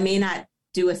 I may not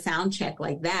do a sound check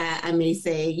like that. I may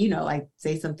say, like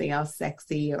say something else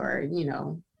sexy, or,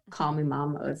 call me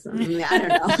mama or something. I don't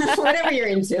know, whatever you're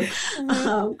into.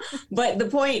 But the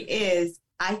point is,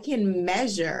 I can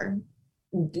measure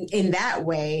in that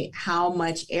way how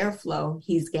much airflow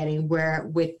he's getting, where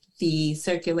with the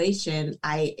circulation,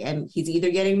 he's either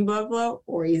getting blood flow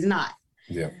or he's not.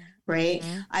 Yeah. Right.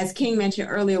 Mm-hmm. As King mentioned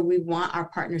earlier, we want our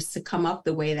partners to come up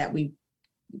the way that we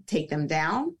take them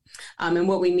down. And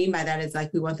what we mean by that is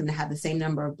we want them to have the same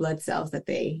number of blood cells that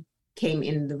they came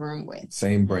in the room with.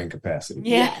 Same brain capacity.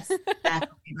 Yeah. Yes,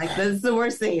 exactly. That's the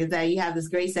worst thing, is that you have this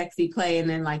great sexy play, and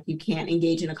then you can't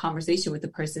engage in a conversation with the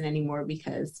person anymore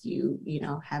because you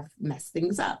have messed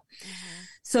things up. Mm-hmm.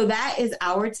 So that is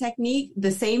our technique.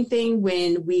 The same thing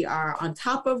when we are on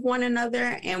top of one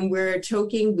another and we're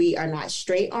choking, we are not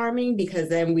straight arming, because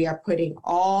then we are putting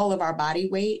all of our body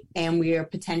weight, and we are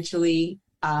potentially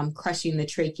crushing the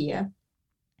trachea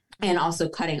and also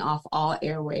cutting off all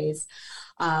airways.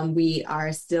 We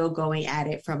are still going at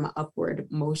it from an upward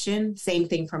motion. Same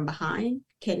thing from behind.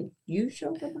 Can you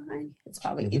show from behind? It's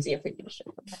probably easier for you to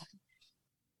show from behind.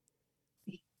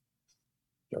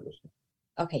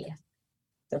 Okay, yeah.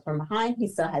 So from behind, he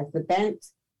still has the bent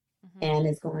and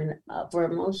is going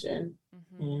upward motion.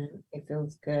 Mm-hmm. And it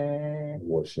feels good.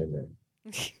 Washing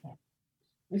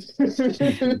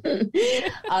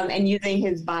and using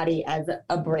his body as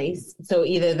a brace. So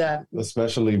either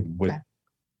especially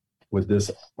with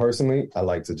this, personally, I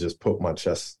like to just put my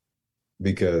chest,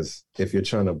 because if you're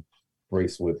trying to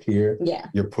brace with here, Yeah.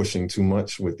 you're pushing too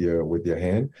much with your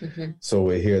hand. So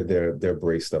with here, they're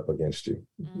braced up against you.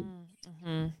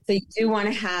 So you do want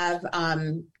to have,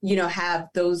 have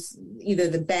those, either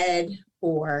the bed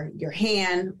or your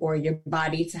hand or your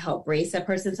body to help brace that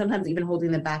person, sometimes even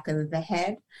holding the back of the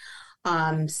head,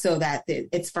 so that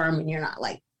it's firm and you're not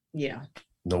like,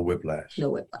 no whiplash. No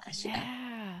whiplash.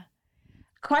 Yeah.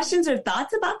 Questions or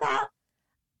thoughts about that?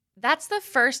 That's the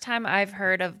first time I've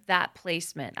heard of that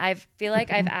placement. I feel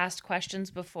like I've asked questions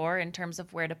before in terms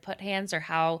of where to put hands or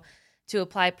how to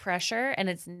apply pressure, and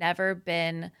it's never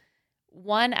been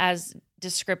one as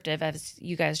descriptive as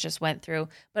you guys just went through,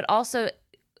 but also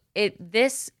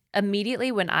this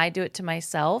immediately when I do it to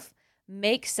myself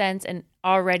makes sense and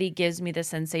already gives me the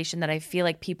sensation that I feel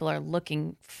like people are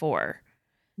looking for.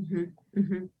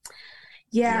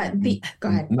 Yeah. Go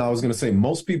ahead. No, I was going to say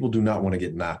most people do not want to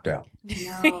get knocked out.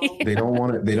 No. They don't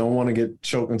want to get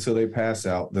choked until they pass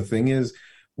out. The thing is,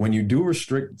 when you do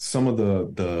restrict some of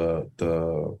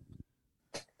the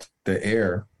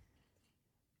air,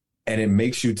 and it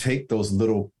makes you take those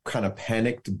little kind of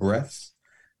panicked breaths,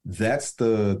 that's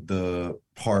the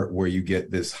part where you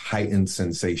get this heightened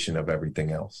sensation of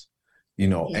everything else.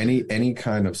 Any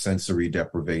kind of sensory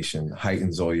deprivation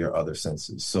heightens all your other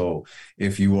senses. So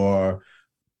if you are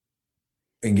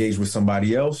engaged with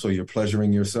somebody else or you're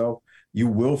pleasuring yourself, you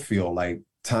will feel like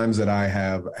times that I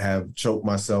have choked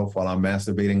myself while I'm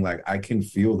masturbating, like I can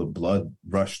feel the blood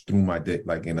rush through my dick,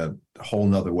 like in a whole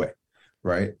nother way.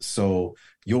 Right. So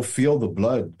you'll feel the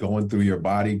blood going through your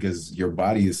body because your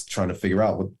body is trying to figure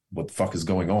out what the fuck is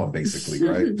going on, basically.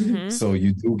 Right. So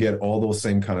you do get all those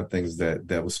same kind of things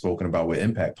that was spoken about with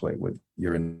impact play, with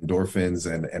your endorphins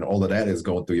and all of that is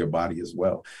going through your body as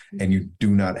well. And you do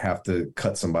not have to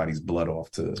cut somebody's blood off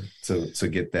to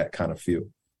get that kind of feel.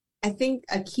 I think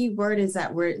a key word is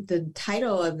that the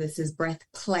title of this is breath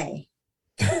play.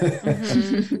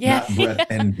 Yeah. Not breath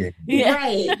endgame. Yeah.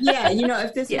 Right. Yeah.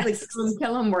 If this was like Sloan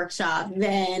Killam workshop,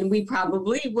 then we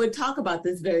probably would talk about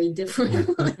this very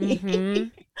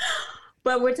differently.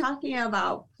 But we're talking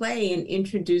about play and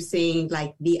introducing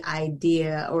like the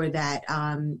idea or that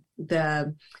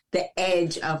the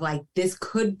edge of like, this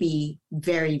could be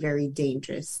very, very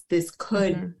dangerous. This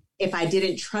could, if I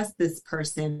didn't trust this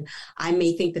person, I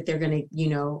may think that they're going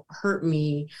to, hurt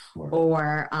me,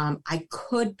 or I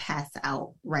could pass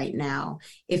out right now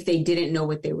if they didn't know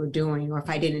what they were doing, or if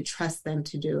I didn't trust them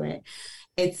to do it.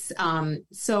 It's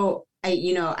so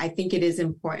I think it is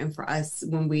important for us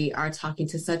when we are talking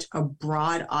to such a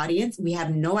broad audience. We have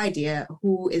no idea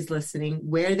who is listening,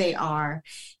 where they are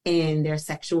in their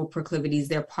sexual proclivities,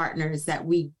 their partners, that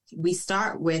we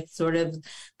start with sort of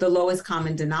the lowest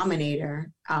common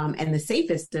denominator and the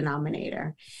safest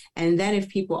denominator. And then if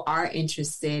people are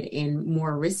interested in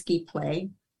more risky play,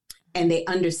 and they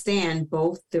understand,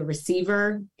 both the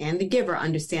receiver and the giver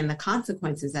understand the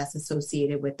consequences that's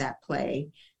associated with that play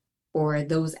or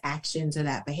those actions or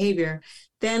that behavior,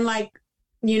 then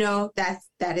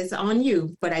that is on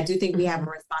you. But I do think we have a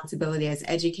responsibility as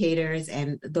educators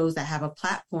and those that have a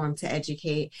platform to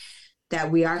educate,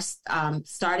 that we are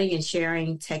starting and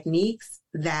sharing techniques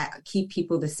that keep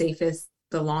people the safest,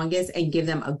 the longest, and give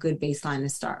them a good baseline to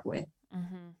start with.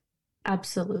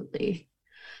 Absolutely.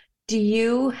 Do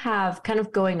you have, kind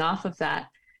of going off of that,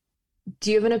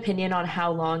 do you have an opinion on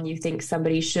how long you think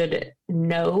somebody should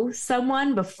know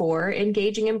someone before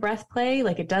engaging in breath play?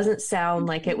 Like, it doesn't sound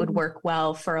like it would work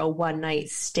well for a one-night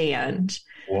stand.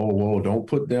 Whoa, don't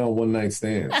put down one-night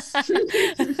stands. I think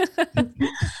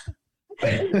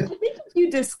if you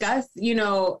discuss,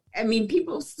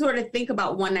 people sort of think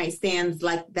about one-night stands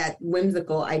like that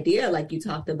whimsical idea, like you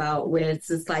talked about, where it's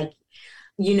just like,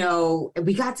 we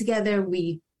got together,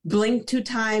 we blinked 2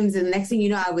 times, and the next thing you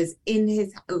know, I was in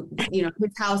his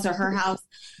house or her house.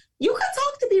 You could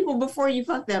talk to people before you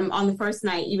fuck them on the first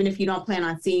night, even if you don't plan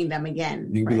on seeing them again.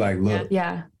 You can be like, look,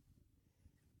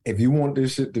 if you want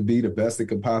this shit to be the best it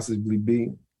could possibly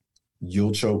be,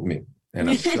 you'll choke me.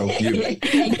 And I'll choke you.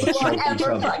 And you won't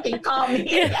ever fucking call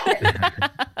me.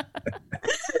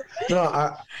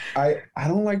 No, I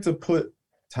don't like to put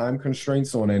time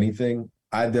constraints on anything.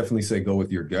 I definitely say go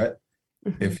with your gut.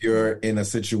 If you're in a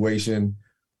situation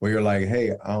where you're like,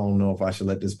 hey, I don't know if I should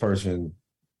let this person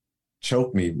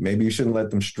choke me, maybe you shouldn't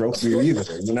let them stroke you either.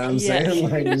 You know what I'm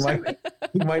saying? Like,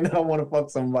 you might not want to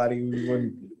fuck somebody who you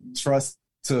wouldn't trust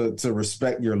to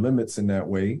respect your limits in that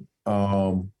way.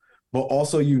 But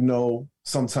also,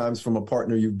 sometimes from a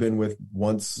partner you've been with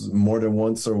once, more than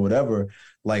once or whatever,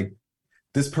 like,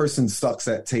 this person sucks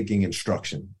at taking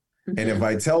instruction. And if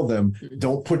I tell them,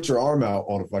 don't put your arm out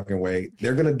all the fucking way,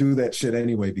 they're going to do that shit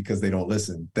anyway because they don't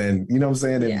listen. Then, you know what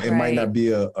I'm saying? It might not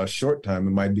be a short time.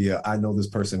 It might be I know this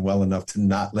person well enough to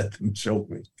not let them choke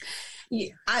me.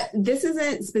 Yeah, this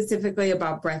isn't specifically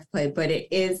about breath play, but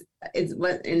it's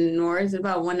what in Nora is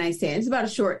about one night stand. It's about a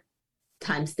short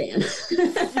time stand.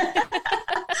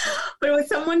 But it was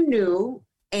someone new,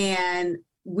 and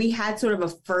we had sort of a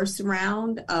first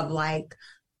round of like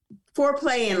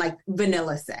foreplay and like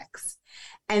vanilla sex.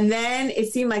 And then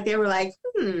it seemed like they were like,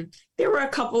 there were a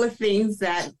couple of things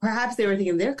that perhaps they were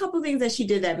thinking, there are a couple of things that she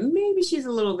did that maybe she's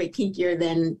a little bit kinkier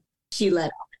than she let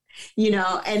on, you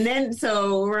know? And then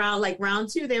so around like round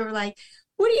 2, they were like,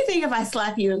 what do you think if I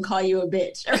slap you and call you a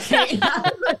bitch? Okay. And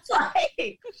I was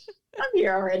like, I'm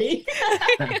here already.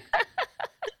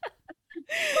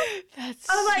 I was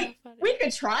like, funny. We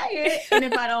could try it. And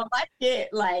if I don't like it,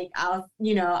 like,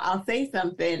 I'll say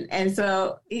something. And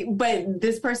so, but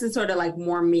this person sort of like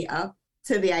warmed me up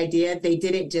to the idea. They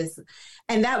didn't just,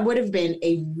 and that would have been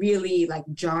a really like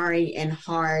jarring and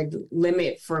hard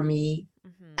limit for me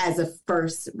as a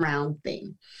first round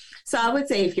thing. So I would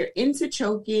say if you're into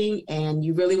choking and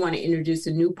you really want to introduce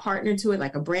a new partner to it,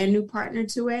 like a brand new partner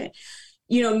to it,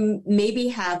 you know, maybe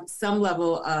have some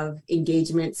level of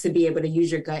engagement to be able to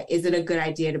use your gut. Is it a good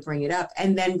idea to bring it up?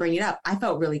 And then bring it up. I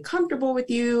felt really comfortable with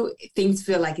you. Things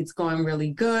feel like it's going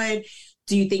really good.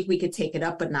 Do you think we could take it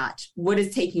up a notch? What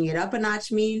does taking it up a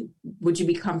notch mean? Would you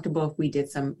be comfortable if we did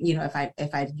some, you know, if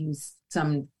I used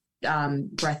some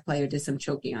breath play or did some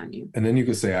choking on you? And then you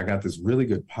could say, I got this really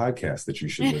good podcast that you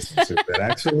should listen to that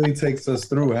actually takes us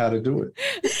through how to do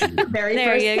it.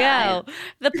 There you go.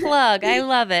 The plug. I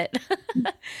love it.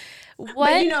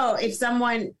 But, you know,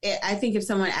 I think if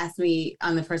someone asked me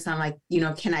on the first time, like, you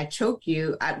know, can I choke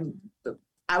you? I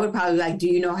would probably be like, do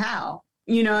you know how?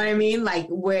 You know what I mean? Like,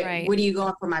 what are you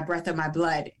going for, my breath or my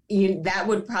blood? That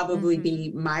would probably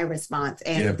be my response.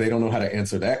 And if they don't know how to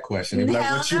answer that question, they'd be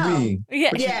like, what you mean?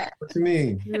 Yeah. What you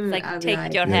mean? It's like,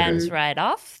 take your hands right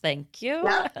off. Thank you.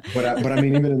 Yeah. But I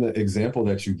mean, even in the example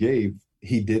that you gave,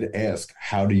 he did ask,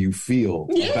 how do you feel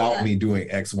about me doing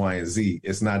X, Y, and Z?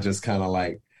 It's not just kind of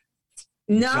like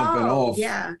jumping off.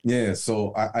 Yeah.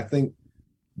 So I think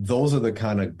those are the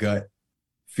kind of gut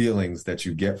feelings that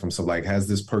you get from, so like, has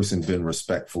this person been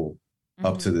respectful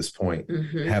up to this point?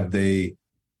 Have they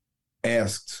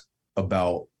asked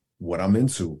about what I'm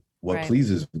into, what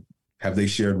pleases me? Have they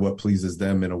shared what pleases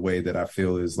them in a way that I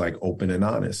feel is like open and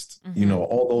honest? You know,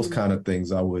 all those kind of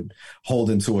things I would hold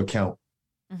into account.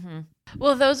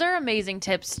 Well, those are amazing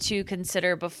tips to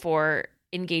consider before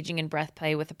engaging in breath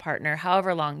play with a partner,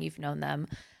 however long you've known them.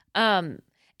 And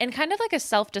kind of like a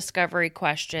self-discovery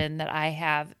question that I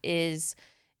have is,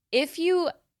 if you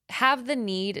have the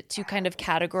need to kind of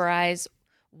categorize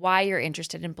why you're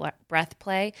interested in breath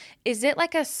play, is it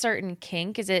like a certain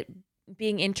kink? Is it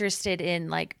being interested in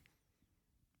like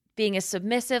being a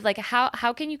submissive? Like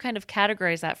how can you kind of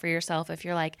categorize that for yourself if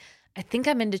you're like, I think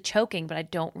I'm into choking, but I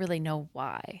don't really know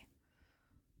why?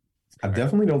 I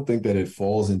definitely don't think that it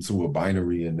falls into a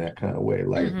binary in that kind of way.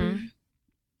 Like,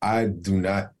 I do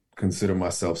not consider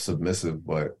myself submissive,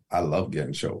 but I love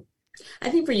getting choked. I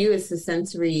think for you, it's the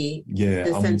sensory,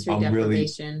 sensory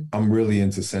deprivation. I'm really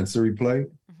into sensory play.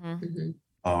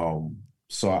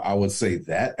 So I would say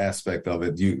that aspect of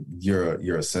it,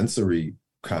 you're a sensory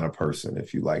kind of person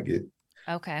if you like it.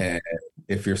 Okay. And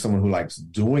if you're someone who likes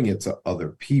doing it to other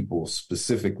people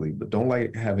specifically, but don't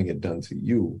like having it done to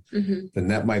you, then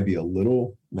that might be a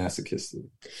little masochistic.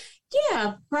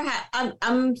 Yeah, perhaps.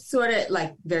 I'm sort of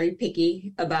like very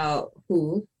picky about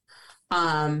who.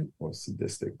 Or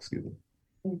sadistic, excuse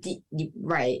me.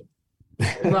 Right.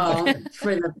 Well,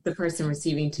 for the person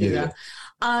receiving too.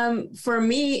 For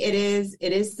me, it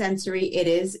is sensory. It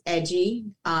is edgy.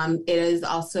 It is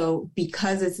also,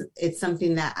 because it's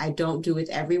something that I don't do with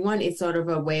everyone. It's sort of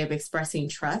a way of expressing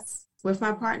trust with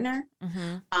my partner.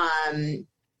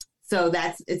 So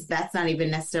that's not even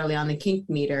necessarily on the kink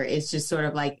meter. It's just sort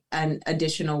of like an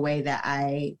additional way that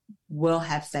I will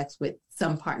have sex with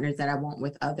some partners that I won't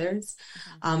with others.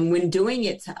 When doing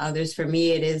it to others, for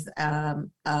me, it is,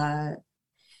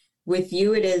 with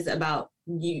you, it is about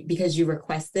you because you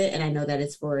request it. And I know that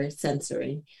it's for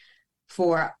sensory.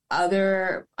 For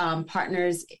other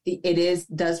partners, it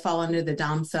does fall under the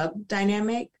Dom sub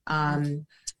dynamic.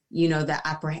 You know, the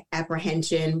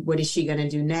apprehension, what is she going to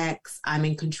do next? I'm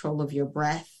in control of your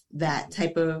breath, that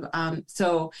type of,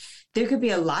 so there could be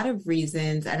a lot of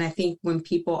reasons. And I think when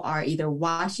people are either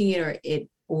watching it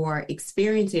or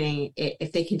experiencing it,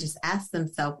 if they can just ask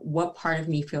themselves, what part of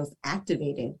me feels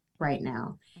activated right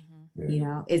now? You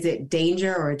know, is it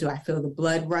danger, or do I feel the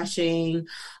blood rushing?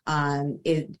 And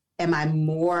am I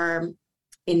more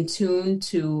in tune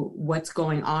to what's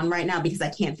going on right now because I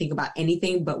can't think about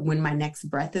anything but when my next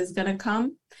breath is going to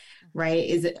come, right?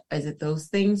 Is it those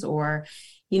things, or,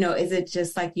 you know, is it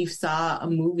just like you saw a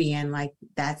movie and like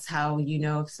that's how you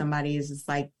know if somebody is just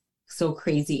like so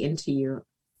crazy into you,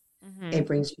 it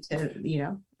brings you to, you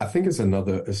know. I think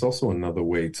it's also another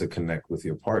way to connect with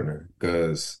your partner,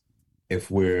 because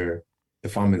if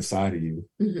I'm inside of you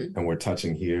and we're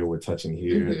touching here, and we're touching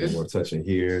here,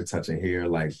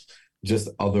 like just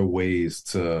other ways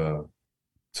to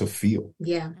feel.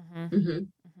 Yeah.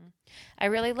 I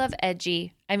really love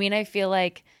edgy. I mean, I feel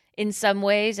like in some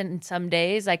ways and in some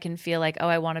days I can feel like, oh,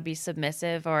 I want to be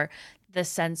submissive or the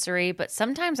sensory, but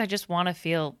sometimes I just want to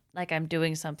feel like I'm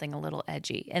doing something a little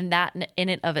edgy. And that in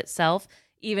and of itself,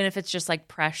 even if it's just like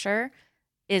pressure,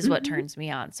 is what turns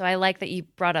me on. So I like that you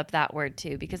brought up that word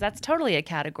too, because that's totally a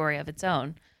category of its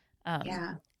own.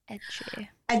 Edgy.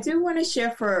 I do want to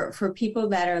share for people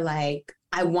that are like,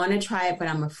 I want to try it, but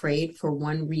I'm afraid for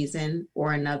one reason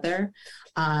or another.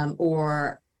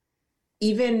 Or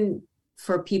even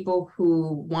for people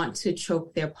who want to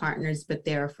choke their partners, but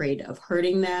they're afraid of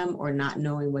hurting them or not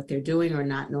knowing what they're doing or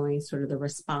not knowing sort of the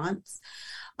response.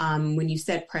 When you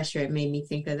said pressure, it made me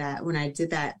think of that. When I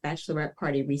did that bachelorette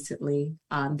party recently,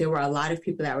 there were a lot of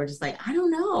people that were just like, I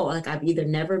don't know, like I've either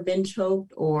never been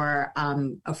choked or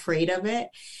afraid of it.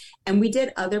 And we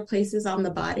did other places on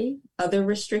the body, other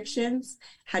restrictions.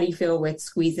 How do you feel with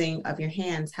squeezing of your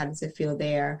hands? How does it feel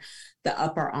there? The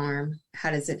upper arm, how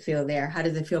does it feel there? How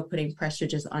does it feel putting pressure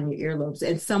just on your earlobes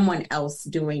and someone else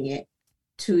doing it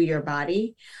to your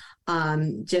body?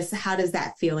 Just how does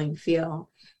that feeling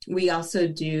feel? We also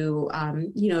do,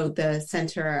 the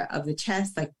center of the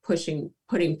chest, like putting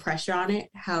pressure on it.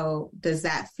 How does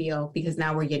that feel? Because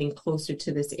now we're getting closer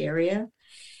to this area.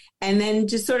 And then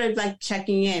just sort of like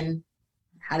checking in.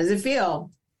 How does it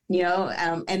feel? You know,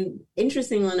 and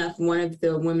interestingly enough, one of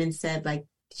the women said like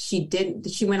she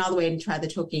went all the way and tried the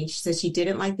choking. She said she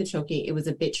didn't like the choking. It was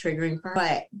a bit triggering for her,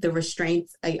 but the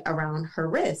restraints around her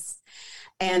wrists.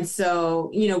 And so,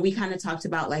 you know, we kind of talked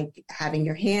about like having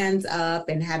your hands up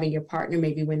and having your partner,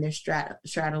 maybe when they're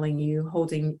straddling you,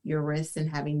 holding your wrists and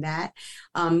having that,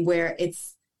 where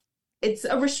it's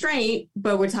a restraint,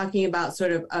 but we're talking about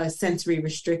sort of a sensory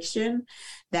restriction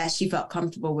that she felt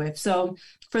comfortable with. So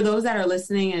for those that are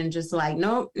listening and just like,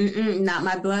 nope, not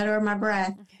my blood or my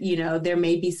breath, you know, there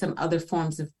may be some other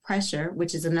forms of pressure,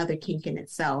 which is another kink in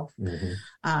itself.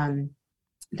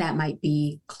 That might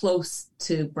be close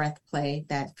to breath play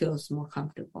that feels more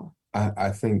comfortable. I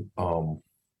think kind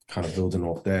of building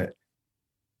off that,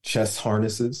 chest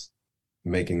harnesses,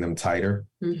 making them tighter,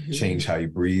 change how you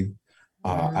breathe.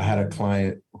 I had a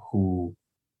client who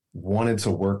wanted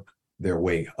to work their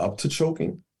way up to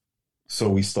choking. So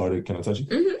we started, can I touch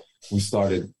you? We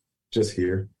started just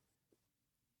here,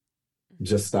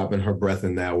 just stopping her breath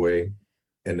in that way,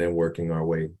 and then working our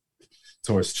way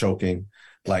towards choking.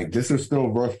 Like, this is still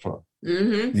rough,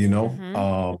 you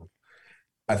know?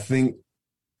 I think,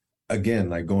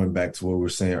 again, like going back to what we were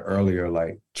saying earlier,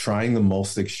 like trying the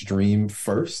most extreme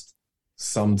first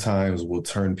sometimes will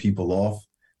turn people off,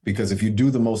 because if you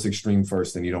do the most extreme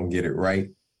first and you don't get it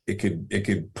right, it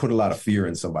could put a lot of fear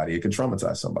in somebody. It could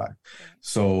traumatize somebody.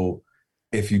 So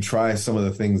if you try some of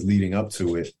the things leading up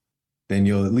to it, then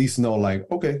you'll at least know like,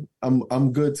 okay,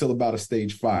 I'm good till about a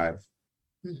stage 5.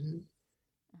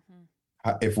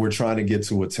 If we're trying to get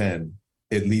to a 10,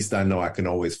 at least I know I can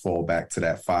always fall back to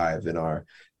that 5 in our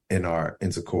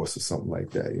intercourse or something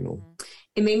like that, you know.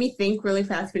 It made me think really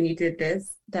fast when you did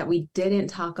this that we didn't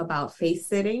talk about face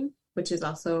sitting, which is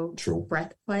also true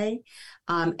breath play,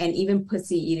 and even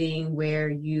pussy eating, where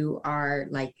you are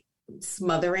like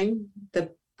smothering the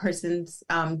person's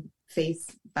face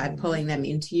by pulling them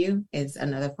into you, is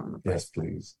another form of breath. Yes,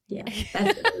 please. Yeah.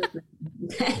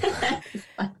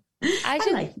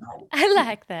 I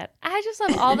like that. I just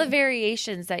love all the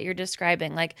variations that you're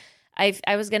describing. Like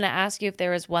I was going to ask you if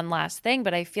there was one last thing,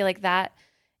 but I feel like that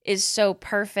is so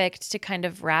perfect to kind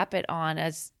of wrap it on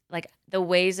as like the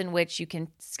ways in which you can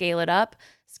scale it up,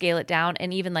 scale it down,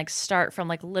 and even like start from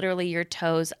like literally your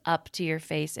toes up to your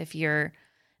face if you're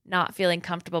not feeling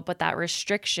comfortable. But that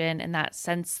restriction and that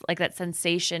sense, like that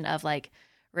sensation of like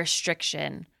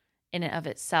restriction in and of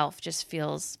itself just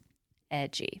feels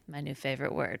edgy, my new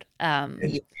favorite word.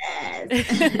 Yes.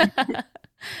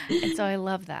 And so I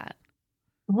love that.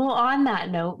 Well, on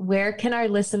that note, where can our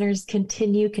listeners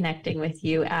continue connecting with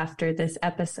you after this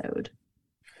episode?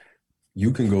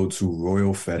 You can go to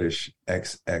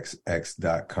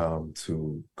royalfetishxxx.com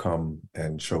to come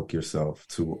and choke yourself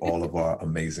to all of our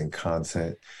amazing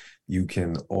content. You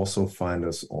can also find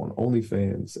us on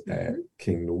OnlyFans at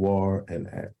King Noir and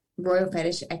at Royal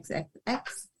Fetish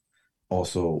XXX.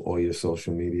 Also, all your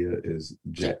social media is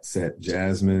Jet Set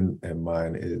Jasmine, and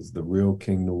mine is The Real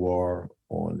King Noir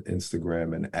on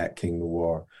Instagram and at King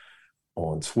Noir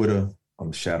on Twitter.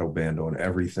 I'm shadow banned on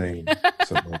everything.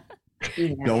 So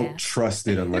don't trust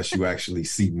it unless you actually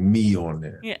see me on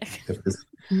there. Yeah. If it's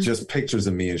just pictures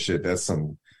of me and shit, that's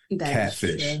some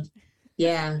catfish.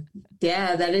 Yeah,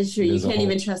 that is true. You can't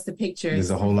even trust the pictures.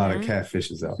 There's a whole lot of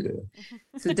catfishes out there.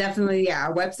 So definitely,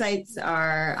 our websites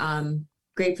are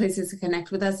great places to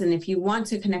connect with us. And if you want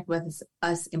to connect with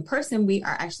us in person, we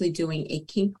are actually doing a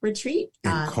kink retreat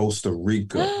in Costa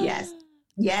Rica.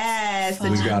 Yes.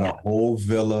 We got a whole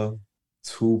villa,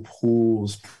 2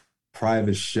 pools,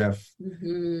 private chef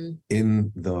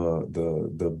in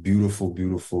the beautiful,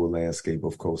 beautiful landscape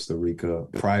of Costa Rica.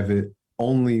 Private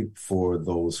only for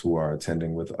those who are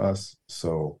attending with us.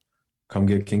 So come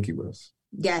get kinky with us.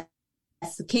 Yes,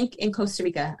 kink in Costa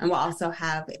Rica. And we'll also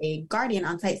have a guardian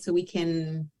on site so we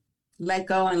can let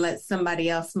go and let somebody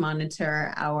else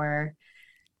monitor our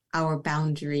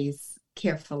boundaries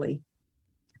carefully.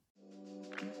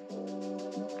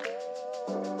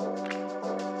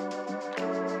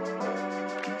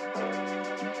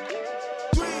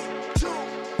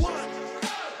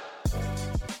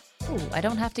 I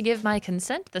don't have to give my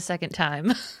consent the second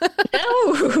time.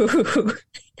 No.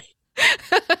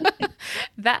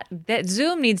 that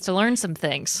Zoom needs to learn some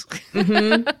things.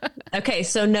 Okay,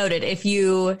 so noted. If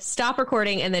you stop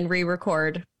recording and then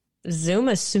re-record, Zoom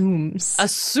assumes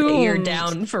that you're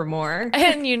down for more.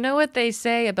 And you know what they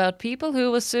say about people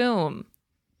who assume?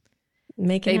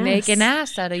 Make an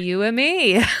ass out of you and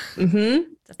me. It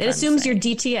assumes you're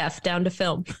DTF, down to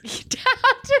film. Down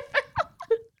to film.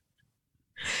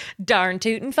 Darn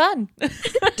tootin' fun.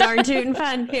 Darn tootin'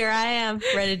 fun. Here I am,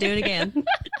 ready to do it again.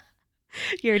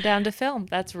 You're down to film.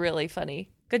 That's really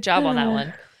funny. Good job on that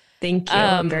one. Thank you.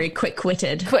 I'm very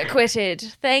quick-witted. Quick-witted.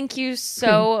 Thank you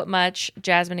so much,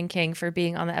 Jasmine and King, for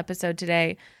being on the episode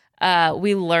today.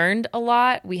 We learned a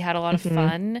lot. We had a lot of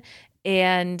fun.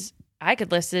 And I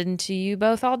could listen to you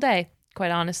both all day,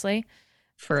 quite honestly.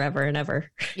 Forever and ever.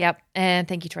 Yep. And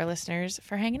thank you to our listeners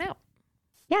for hanging out.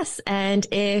 Yes. And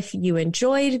if you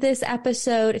enjoyed this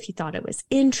episode, if you thought it was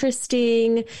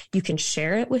interesting, you can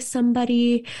share it with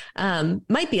somebody.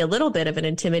 Might be a little bit of an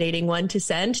intimidating one to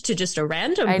send to just a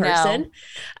random person.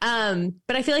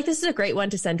 But I feel like this is a great one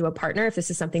to send to a partner if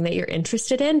this is something that you're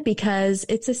interested in, because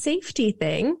it's a safety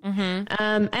thing.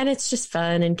 And it's just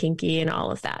fun and kinky and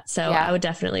all of that. So I would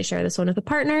definitely share this one with a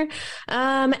partner.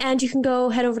 And you can go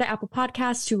head over to Apple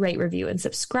Podcasts to rate, review, and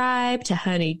subscribe to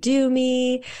Honey Do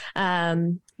Me.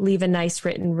 Leave a nice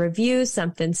written review,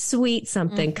 something sweet,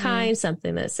 something kind,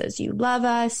 something that says you love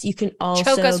us. You can also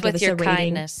choke us give with us your a rating.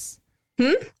 kindness.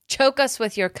 Choke us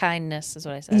with your kindness is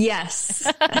what I said.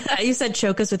 Yes. You said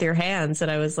choke us with your hands.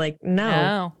 And I was like,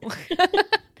 no.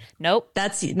 Nope.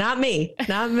 That's not me.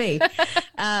 Not me.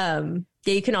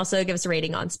 You can also give us a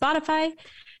rating on Spotify.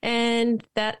 And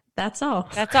that's all.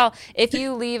 That's all. If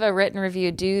you leave a written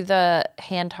review, do the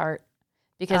hand heart.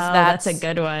 Because that's a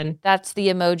good one. That's the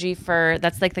emoji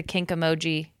that's like the kink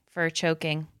emoji for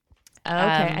choking. Okay.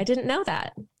 I didn't know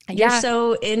that. You're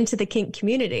so into the kink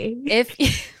community.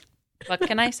 What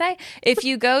can I say? If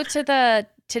you go to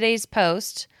today's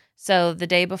post, so the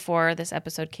day before this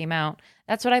episode came out,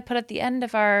 that's what I put at the end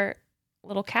of our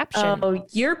little caption. Oh,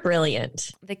 you're brilliant.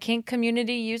 The kink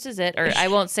community uses it, or I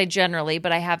won't say generally,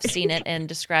 but I have seen it and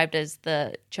described as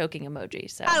the choking emoji.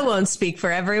 So I won't speak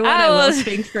for everyone. I will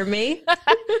speak for me.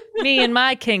 Me and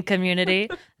my kink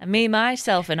community, and me,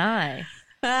 myself, and I.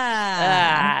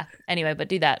 Anyway, but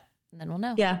do that, and then we'll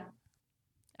know. Yeah.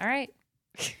 All right.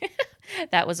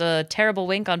 That was a terrible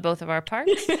wink on both of our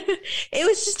parts. It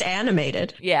was just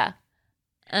animated. Yeah.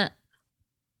 I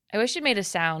wish it made a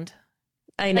sound.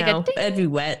 I know. It'd be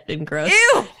wet and gross.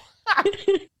 Ew!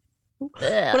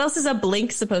 What else is a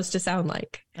blink supposed to sound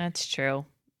like? That's true.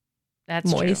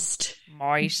 That's moist. True.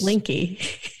 Moist. Blinky.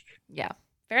 Yeah.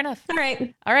 Fair enough. All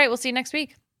right. All right. We'll see you next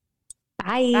week.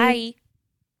 Bye. Bye.